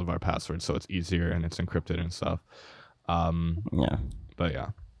handles all of our passwords, so it's easier and it's encrypted and stuff. Yeah. But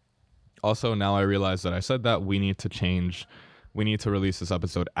yeah. Also, now I realize that I said that we need to release this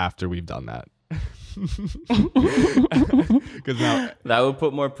episode after we've done that. Because now that would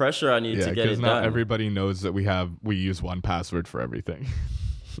put more pressure on you to get it now done. everybody knows that we use one password for everything.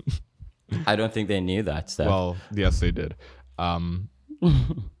 I don't think they knew that stuff. Well, yes, they did. I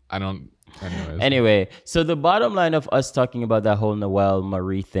don't. Anyway, so the bottom line of us talking about that whole Noel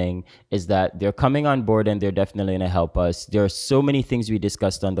Marie thing is that they're coming on board and they're definitely going to help us. There are so many things we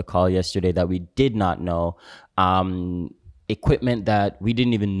discussed on the call yesterday that we did not know. Equipment that we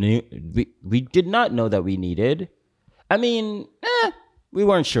didn't even know, we did not know that we needed. I mean, we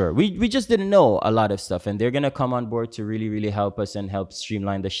weren't sure. We just didn't know a lot of stuff, and they're gonna come on board to really, really help us and help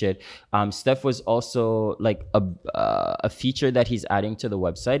streamline the shit. Steph was also like a feature that he's adding to the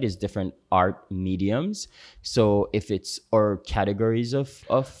website is different art mediums. So if it's or categories of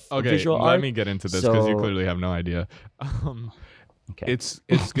visual art. Let me get into this because you clearly have no idea. Okay. It's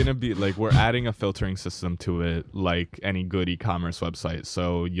gonna be like we're adding a filtering system to it, like any good e-commerce website.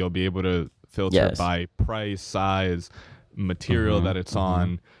 So you'll be able to filter by price, size, material that it's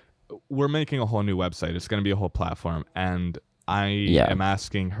on. We're making a whole new website. It's gonna be a whole platform, and I am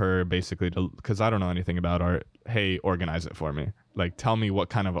asking her basically to, because I don't know anything about art. Hey, organize it for me. Like, tell me what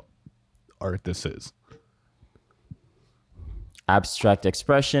kind of art this is. Abstract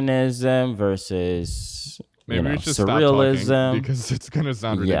expressionism versus maybe we should surrealism. Stop talking because it's gonna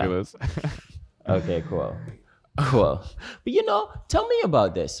sound ridiculous. Okay, cool. But tell me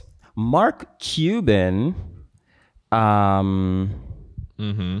about this. Mark Cuban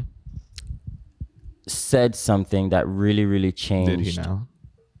said something that really, really changed. Did he now?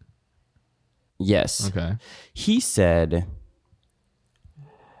 Yes. Okay. He said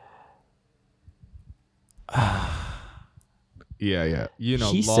Yeah. You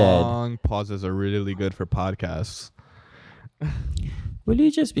know, He said, long pauses are really good for podcasts. will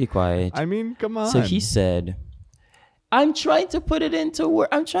you just be quiet? I mean, come So he on. said, I'm trying to put it into work.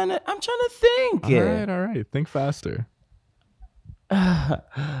 I'm trying to think. All right. Think faster.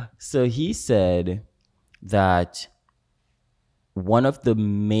 So he said that one of the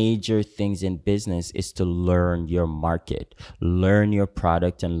major things in business is to learn your market, learn your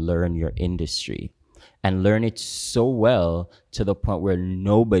product, and learn your industry. And learn it so well to the point where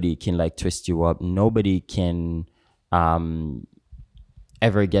nobody can like twist you up. Nobody can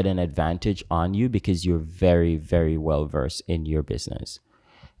ever get an advantage on you because you're very, very well versed in your business.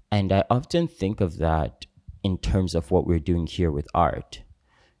 And I often think of that in terms of what we're doing here with art.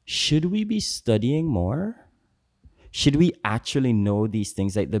 Should we be studying more? Should we actually know these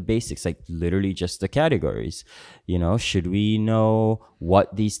things, like the basics, like literally just the categories? Should we know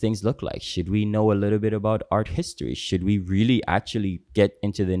what these things look like? Should we know a little bit about art history? Should we really actually get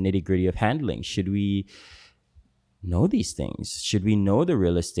into the nitty gritty of handling? Should we know these things? Should we know the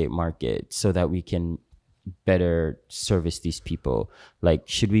real estate market so that we can better service these people? Like,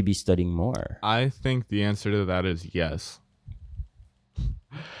 should we be studying more? I think the answer to that is yes.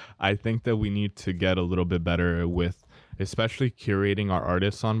 I think that we need to get a little bit better with especially curating our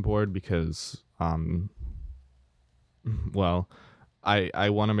artists on board because well, I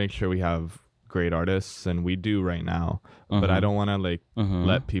want to make sure we have great artists, and we do right now, but I don't want to like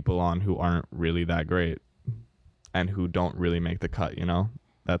let people on who aren't really that great and who don't really make the cut,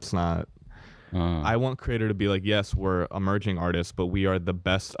 That's not I want Creator to be like, yes, we're emerging artists, but we are the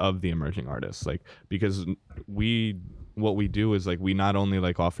best of the emerging artists. Like, because what we do is like, we not only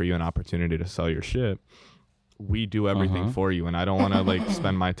like offer you an opportunity to sell your shit, we do everything for you. And I don't want to like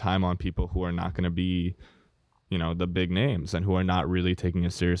spend my time on people who are not going to be, the big names and who are not really taking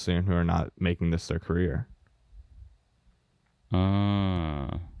it seriously and who are not making this their career. Yeah.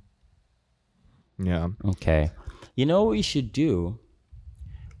 Okay. You know what we should do?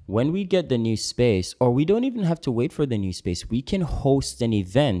 When we get the new space, or we don't even have to wait for the new space, we can host an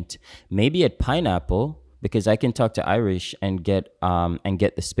event, maybe at Pineapple, because I can talk to Irish and get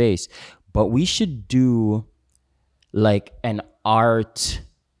the space. But we should do like an art,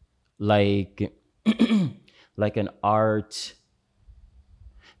 like like an art,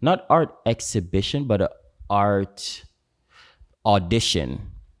 not art exhibition, but an art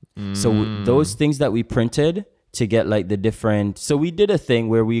audition. So those things that we printed to get like the different, so we did a thing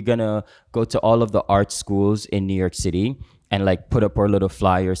where we're gonna go to all of the art schools in New York City and like put up our little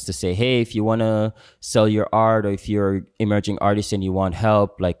flyers to say, hey, if you want to sell your art, or if you're an emerging artist and you want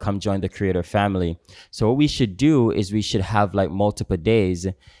help, like come join the Creator family. So what we should do is we should have like multiple days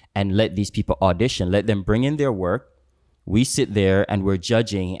and let these people audition, let them bring in their work. We sit there and we're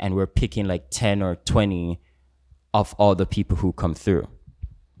judging and we're picking like 10 or 20 of all the people who come through.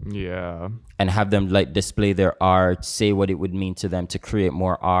 Yeah. And have them like display their art, say what it would mean to them to create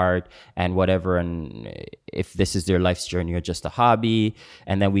more art and whatever. And if this is their life's journey or just a hobby.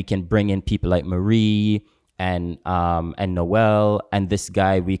 And then we can bring in people like Marie and Noel and this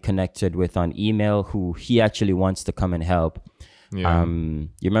guy we connected with on email who he actually wants to come and help. Yeah. You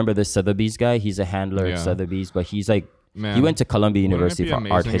remember the Sotheby's guy? He's a handler at Sotheby's, but he's like, Man, he went to Columbia University for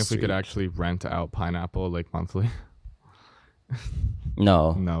art history. If we could actually rent out Pineapple like monthly.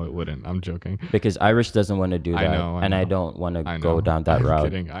 No, it wouldn't. I'm joking. Because Irish doesn't want to do that, I don't want to go down that route.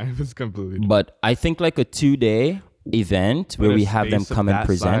 I'm kidding. I was completely. But I think like a 2-day event where we have them come and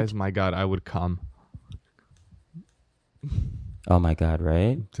present. Size, my God, I would come. Oh my God,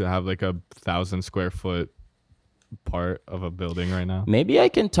 right? To have like 1,000 square foot part of a building right now. Maybe I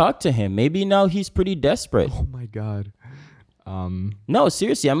can talk to him. Maybe now he's pretty desperate. Oh my God. No,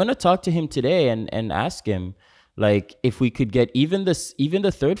 seriously, I'm gonna talk to him today and ask him. Like if we could get even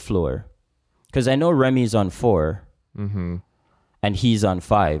the third floor, because I know Remy's on 4, and he's on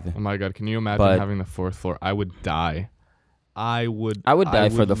 5. Oh my God! Can you imagine having the 4th floor? I would die. I would die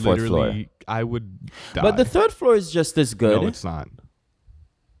for the 4th floor. I would die. But the 3rd floor is just as good. No, it's not.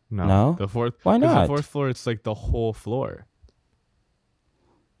 No. The 4th. Why not? The 4th floor, it's like the whole floor.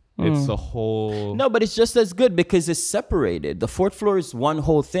 It's the whole. No, but it's just as good because it's separated. The 4th floor is one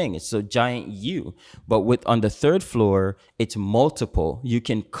whole thing. It's a giant U. But on the 3rd floor, it's multiple. You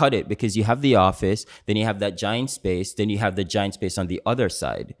can cut it because you have the office, then you have that giant space, then you have the giant space on the other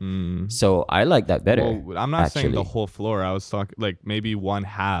side. So I like that better. Well, I'm not saying the whole floor. I was talking like maybe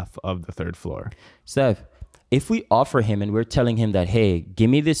 1/2 of the 3rd floor. Steph, if we offer him and we're telling him that, hey, give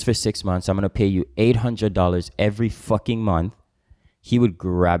me this for 6 months, I'm going to pay you $800 every fucking month, he would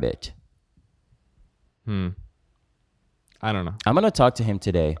grab it. I don't know. I'm going to talk to him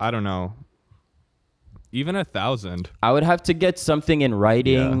today. I don't know. even 1,000. I would have to get something in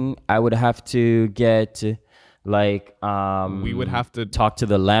writing. I would have to get like We would have to talk to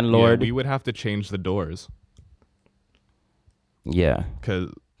the landlord. we would have to change the doors. Yeah.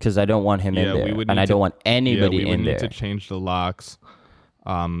 Because I don't want him in there, and I don't want anybody we would in need there. to change the locks,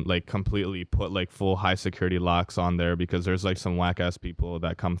 like completely put like full high security locks on there, because there's like some whack ass people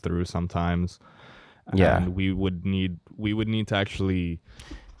that come through sometimes. Yeah. And we would need to actually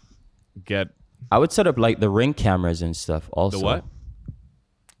get I would set up like the Ring cameras and stuff also. the what?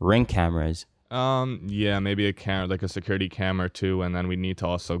 Ring cameras. Yeah, maybe a camera, like a security camera too, and then we need to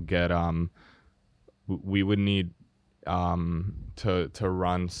also get we would need to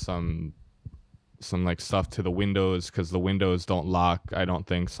run some like stuff to the windows, because the windows don't lock, I don't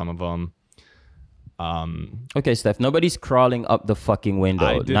think, some of them. Okay, Steph, nobody's crawling up the fucking window.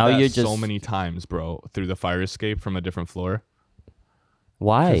 I did now that you're just so many times, bro, through the fire escape from a different floor.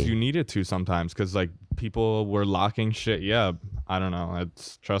 Why? Because you needed to sometimes, because like people were locking shit. Yeah, I don't know.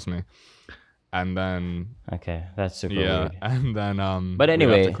 It's, trust me. And then Okay, that's super yeah, weird. and then But we have to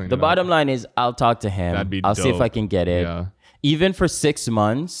anyway, clean the it up. bottom line is I'll talk to him. That'd be I'll see if I dope. can get it. Yeah. Even for 6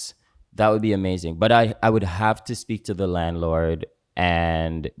 months, that would be amazing. But I would have to speak to the landlord.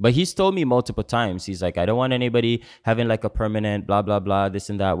 But he's told me multiple times, he's like, I don't want anybody having like a permanent blah blah blah, this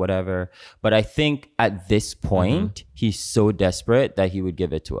and that, whatever. But I think at this point he's so desperate that he would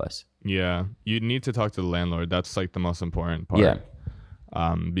give it to us. Yeah, you need to talk to the landlord. That's like the most important part. Yeah.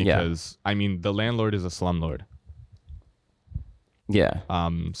 Because I mean, the landlord is a slumlord. Yeah.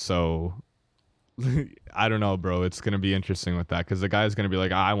 So I don't know, bro. It's gonna be interesting with that, because the guy's gonna be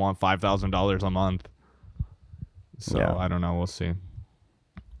like, I want $5,000 a month. So Yeah. I don't know. We'll see.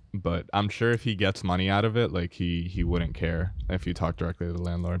 But I'm sure if he gets money out of it, like he wouldn't care if you talk directly to the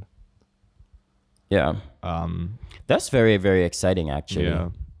landlord. Yeah. That's very, very exciting, actually. Yeah.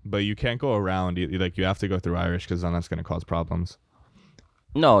 But you can't go around. Like you have to go through Irish, because then that's gonna cause problems.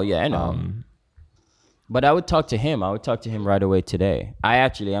 No, yeah, I know. But I would talk to him. I would talk to him right away today. I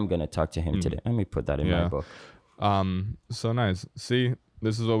actually am gonna talk to him today. Let me put that in my book. So nice. See,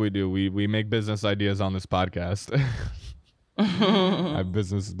 this is what we do. We make business ideas on this podcast. Have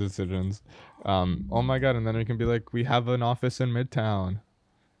business decisions. Oh my god! And then we can be like, we have an office in Midtown.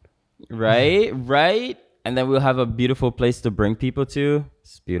 Right. And then we'll have a beautiful place to bring people to.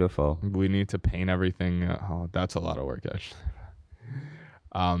 It's beautiful. We need to paint everything. Oh, that's a lot of work, actually.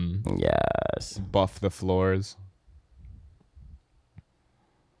 Yes. Buff the floors.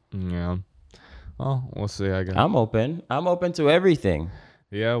 Yeah. Well, we'll see, I guess. I'm open to everything.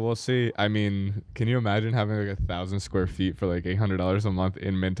 Yeah, we'll see. I mean, can you imagine having like 1,000 square feet for like $800 a month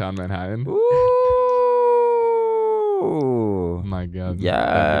in Midtown Manhattan? Ooh. My God. That'd be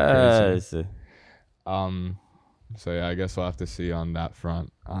crazy. Yes. So yeah, I guess we'll have to see on that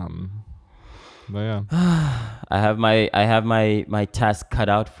front. But yeah. I have my task cut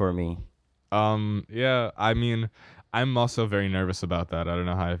out for me. Yeah, I mean, I'm also very nervous about that. I don't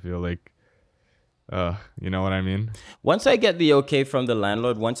know how I feel, like, you know what I mean? Once I get the okay from the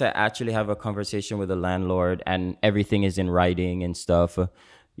landlord, once I actually have a conversation with the landlord and everything is in writing and stuff,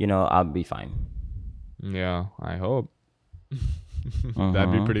 I'll be fine. Yeah, I hope.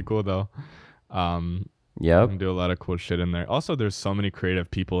 That'd be pretty cool though. Yep. You can do a lot of cool shit in there. Also, there's so many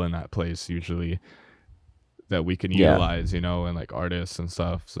creative people in that place usually that we can utilize, and like artists and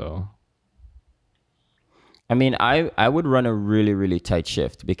stuff. So I mean, I would run a really, really tight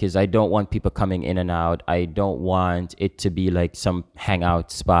shift because I don't want people coming in and out. I don't want it to be like some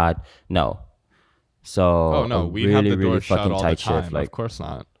hangout spot. No. So oh no, we really, have the really door shut fucking all tight the time. Shift. Like, of course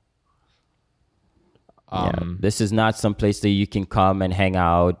not. This is not some place that you can come and hang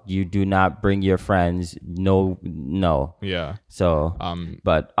out. You do not bring your friends. No. Yeah. So,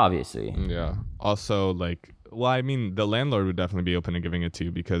 but obviously. Yeah. Also, like, well, I mean, the landlord would definitely be open to giving it to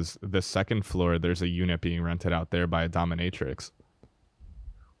you, because the second floor, there's a unit being rented out there by a dominatrix.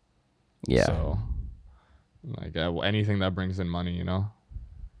 Yeah. So, like, anything that brings in money,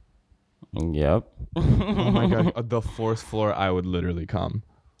 Yep. Oh my God. The fourth floor, I would literally come.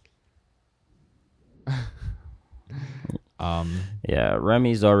 Yeah,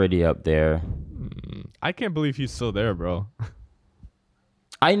 Remy's already up there. I can't believe he's still there, bro.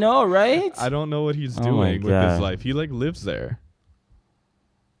 I know, right? I don't know what he's Oh my doing with his God. life. He like lives there,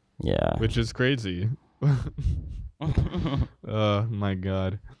 Yeah. which is crazy. My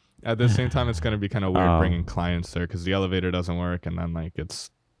God. At the same time, it's gonna be kind of weird bringing clients there, because the elevator doesn't work, and then like it's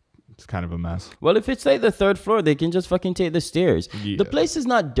kind of a mess. Well, if it's like the third floor, they can just fucking take the stairs. Yeah. The place is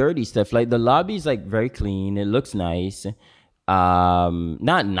not dirty stuff. Like the lobby's like very clean. It looks nice.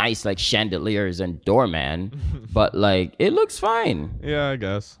 Not nice like chandeliers and doorman, but like it looks fine. Yeah, I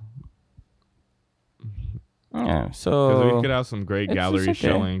guess. Yeah, Because we so could have some great it's gallery okay.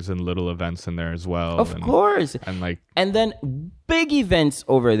 showings and little events in there as well. Of course. And like, And then big events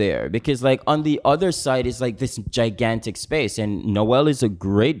over there because like on the other side is like this gigantic space, and Noel is a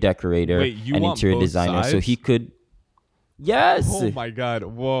great decorator wait, you and want interior both designer, so sides? he could. Yes. Oh my God!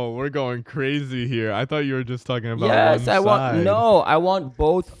 Whoa, we're going crazy here. I thought you were just talking about Yes, one I want side. no, I want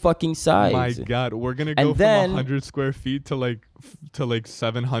both fucking My sides. God, we're gonna And go from then 100 square feet to like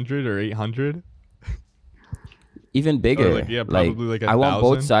 700 or 800. even bigger. like, yeah, probably like I want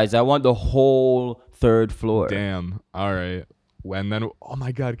both 1,000. sides. I want the whole third floor. Damn. All right. And then, oh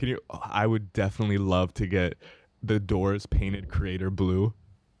my God, can you? I would definitely love to get the doors painted creator blue.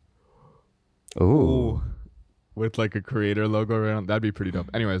 Ooh. With like a creator logo around. That'd be pretty dope.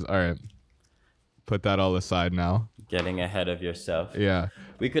 Anyways, all right. Put that all aside now. Getting ahead of yourself. Yeah.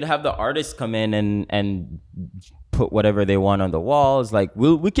 We could have the artists come in and put whatever they want on the walls. Like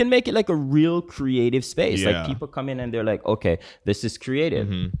we can make it like a real creative space. Yeah. Like people come in and they're like, okay, this is creative.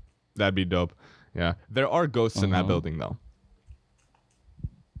 That'd be dope. Yeah. There are ghosts in that building though.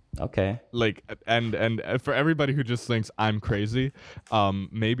 Okay. Like and for everybody who just thinks I'm crazy,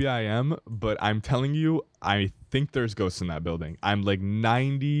 maybe I am, but I'm telling you, I think there's ghosts in that building. I'm like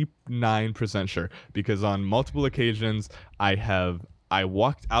 99% sure because on multiple occasions I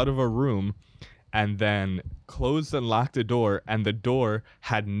walked out of a room and then closed and locked a door, and the door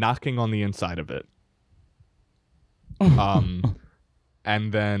had knocking on the inside of it.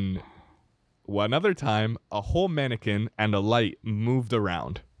 And then one other time, a whole mannequin and a light moved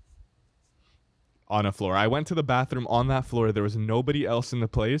around on a floor. I went to the bathroom on that floor. There was nobody else in the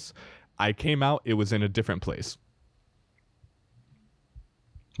place. I came out. It was in a different place.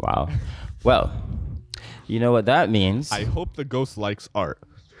 Wow. Well, you know what that means. I hope the ghost likes art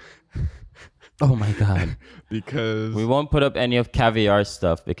Oh my God. because We won't put up any of Caviar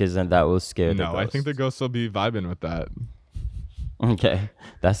stuff because then that will scare the no, I think the ghosts. ghosts will be vibing with that. Okay.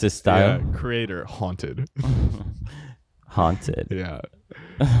 That's his style. Yeah, creator haunted. Haunted. Yeah.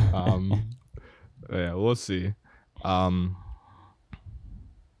 Yeah, we'll see.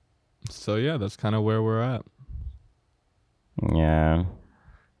 So yeah, that's kind of where we're at. Yeah.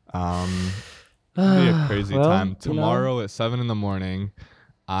 It'll be a crazy Well, time. you know. Tomorrow at 7 a.m,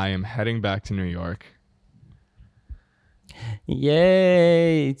 I am heading back to New York.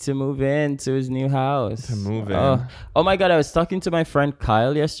 Yay, to move into his new house. To move Oh, in. oh my God, I was talking to my friend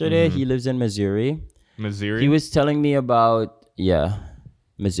Kyle yesterday. He lives in Missouri. Missouri. He was telling me about,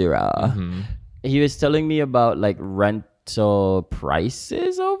 Missouri. He was telling me about like rental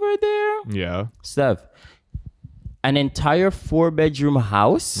prices over there. Yeah. Steph, an entire 4-bedroom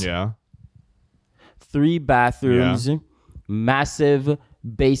house, Yeah. 3 bathrooms, massive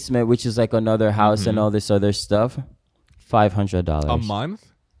basement, which is like another house and all this other stuff. $500 A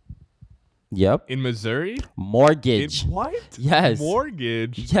month Yep. in Missouri? Mortgage. What? Yes.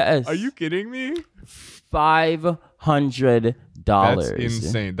 Mortgage? Yes. Are you kidding me? $500. That's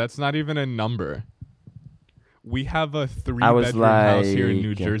insane. That's not even a number. We have a 3-bedroom was house here in New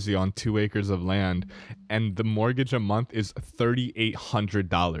like- Jersey on 2 acres of land, and the mortgage a month is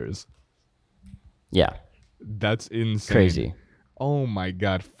 $3,800. Yeah. That's insane. Crazy. Oh my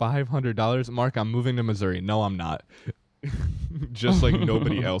God, $500. Mark, I'm moving to Missouri. No, I'm not. Just like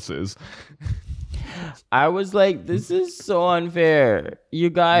nobody else is. I was like, this is so unfair. You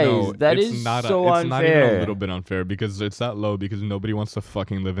guys, No, that it's is not so it's not even a unfair. little bit unfair because it's that low because nobody wants to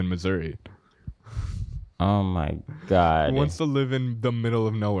fucking live in Missouri. Oh my God. Who wants to live in the middle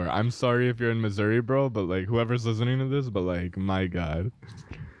of nowhere? I'm sorry if you're in Missouri, bro, but like whoever's listening to this, but like my God.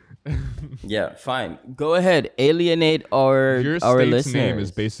 Yeah, fine. Go ahead. Alienate our Your our state's listeners. name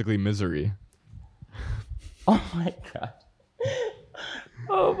is basically Misery. Oh my God.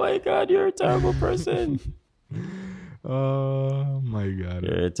 Oh my God, you're a terrible person. Oh my God.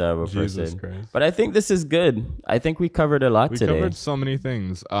 You're a terrible Jesus person. Christ. But I think this is good. I think we covered a lot We today. covered so many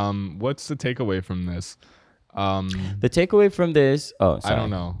things. What's the takeaway from this? The takeaway from this, sorry. I don't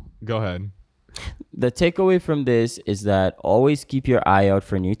know. Go ahead. The takeaway from this is that always keep your eye out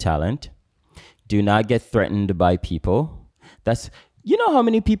for new talent. Do not get threatened by people. You know how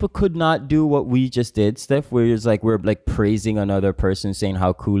many people could not do what we just did, Steph? We're praising another person, saying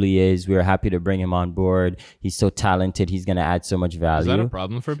how cool he is. We're happy to bring him on board. He's so talented. He's gonna add so much value. Is that a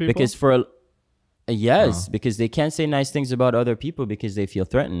problem for people? Because because they can't say nice things about other people because they feel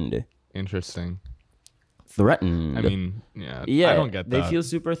threatened. Interesting. Threatened. I mean, yeah, yeah, I don't get that. They feel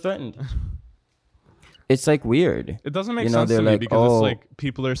super threatened. It's like weird. It doesn't make You know, sense to they're me like, because oh. it's like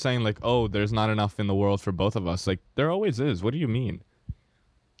people are saying like, oh, there's not enough in the world for both of us. Like there always is. What do you mean?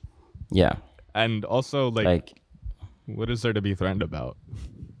 Yeah. And also like what is there to be threatened about?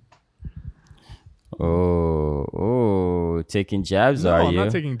 Taking jabs, No, are I'm not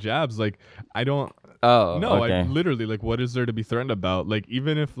you? taking jabs. Like, I don't. Oh, No, I okay. literally, like, what is there to be threatened about? Like,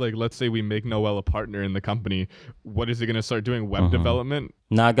 even if, like, let's say we make Noel a partner in the company, what is he gonna start doing? Web Mm-hmm. development?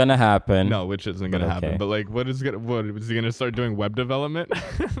 Not gonna happen, No, which isn't but gonna happen. okay. But like, what is he gonna start doing? Web development?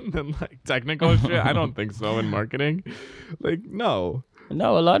 Then like technical shit? I don't think so. In marketing, like, no.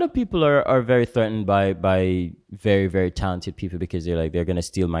 No, a lot of people are very threatened by very very talented people because they're gonna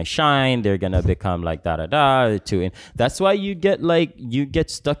steal my shine. They're gonna become like da da da. That's why you get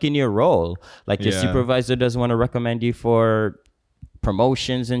stuck in your role. Like your Yeah, supervisor doesn't want to recommend you for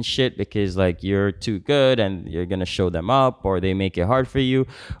promotions and shit because like you're too good and you're gonna show them up, or they make it hard for you.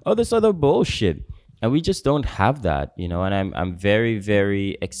 All this other bullshit, and we just don't have that, you know. And I'm very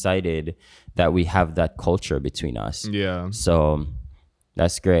very excited that we have that culture between us. yeah, So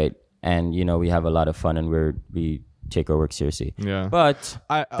that's great. And we have a lot of fun, and we take our work seriously. yeah. But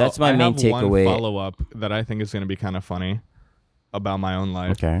that's my I main have one takeaway. follow up that I think is gonna be kind of funny about my own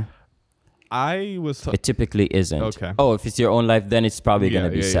life. Okay. I was It typically isn't. Okay. Oh, if it's your own life, then it's probably gonna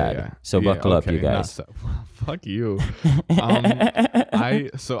be sad. yeah. So Yeah, buckle up, okay, you not guys. so, fuck you. I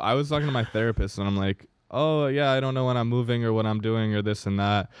was talking to my therapist and I'm like, oh yeah, I don't know when I'm moving or what I'm doing or this and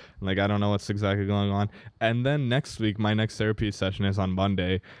that. Like, I don't know what's exactly going on. And then next week, my next therapy session is on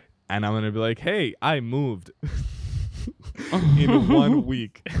Monday, and I'm gonna be like, hey, I moved in 1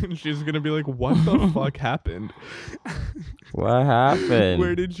 week. And she's gonna be like, what the fuck happened? What happened?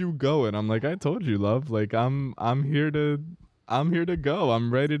 Where did you go? And I'm like, I told you, love. Like, I'm here to go.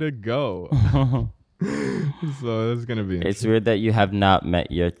 I'm ready to go. So it's gonna be It's interesting. weird that you have not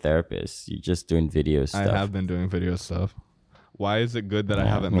met your therapist. You're just doing video I stuff. have been doing video stuff. Why is it good that I Yeah,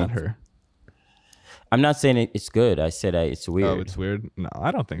 haven't me met too. her? I'm not saying it's good. I said it's weird. Oh, it's weird. No,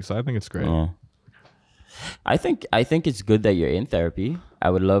 I don't think so. I think it's great. Yeah. I think it's good that you're in therapy. I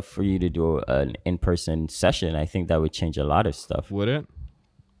would love for you to do an in-person session. I think that would change a lot of stuff. Would it?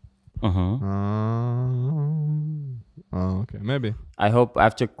 Uh-huh. Oh, okay. Maybe. I hope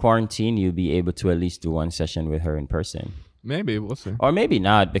after quarantine you'll be able to at least do one session with her in person. Maybe we'll see. Or maybe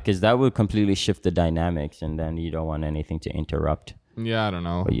not, because that would completely shift the dynamics, and then you don't want anything to interrupt Yeah, I don't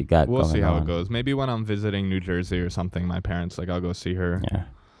know. what you got We'll going see how on. it goes. Maybe when I'm visiting New Jersey or something, my parents, like, I'll go see her. Yeah.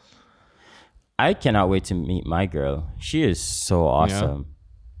 I cannot wait to meet my girl. She is so awesome.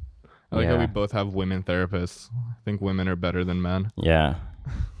 I like how we Yeah. both have women therapists. I think women are better than men. Yeah.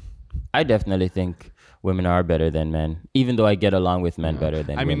 I definitely think women are better than men, even though I get along with men better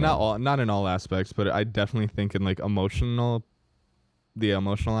than I mean, women. not in all aspects, but I definitely think in like the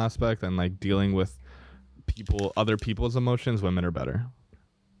emotional aspect and like dealing with other people's emotions, women are better.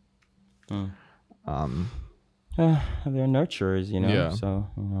 Mm. Um, They're nurturers, you know. Yeah. So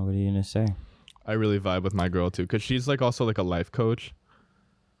what are you gonna say? I really vibe with my girl too, cause she's like also like a life coach.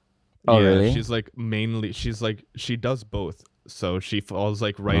 Oh, really? She's like she does both. So she falls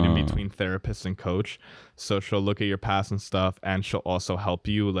like right in between therapist and coach. So she'll look at your past and stuff, and she'll also help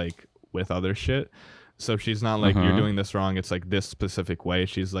you like with other shit. So she's not like, you're doing this wrong, it's like this specific way.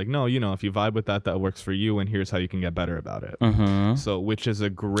 She's like, no, if you vibe with that, that works for you, and here's how you can get better about it. Mm-hmm. So, which is a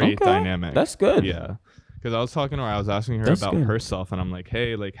great Okay, dynamic. that's good. Yeah. Because I was talking to her, I was asking her That's about good. herself, and I'm like,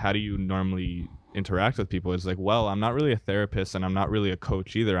 hey, like, how do you normally interact with people? It's like, well, I'm not really a therapist, and I'm not really a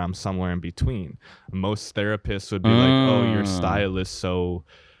coach either. I'm somewhere in between. Most therapists would be like, oh, your style is so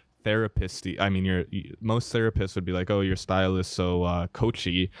therapist-y. I mean, most therapists would be like, oh, your style is so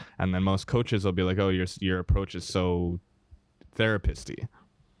coachy, and then most coaches will be like, oh, your approach is so therapist-y.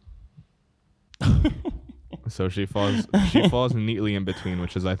 So she falls neatly in between,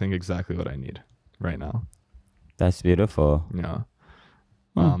 which is, I think, exactly what I need right now. That's beautiful. Yeah.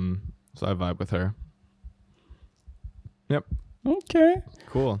 Hmm. So I vibe with her. Yep. Okay,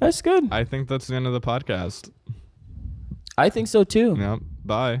 Cool. that's good. I think that's the end of the podcast. I think so too. Yep.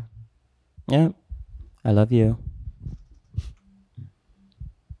 Bye. Yeah. I love you.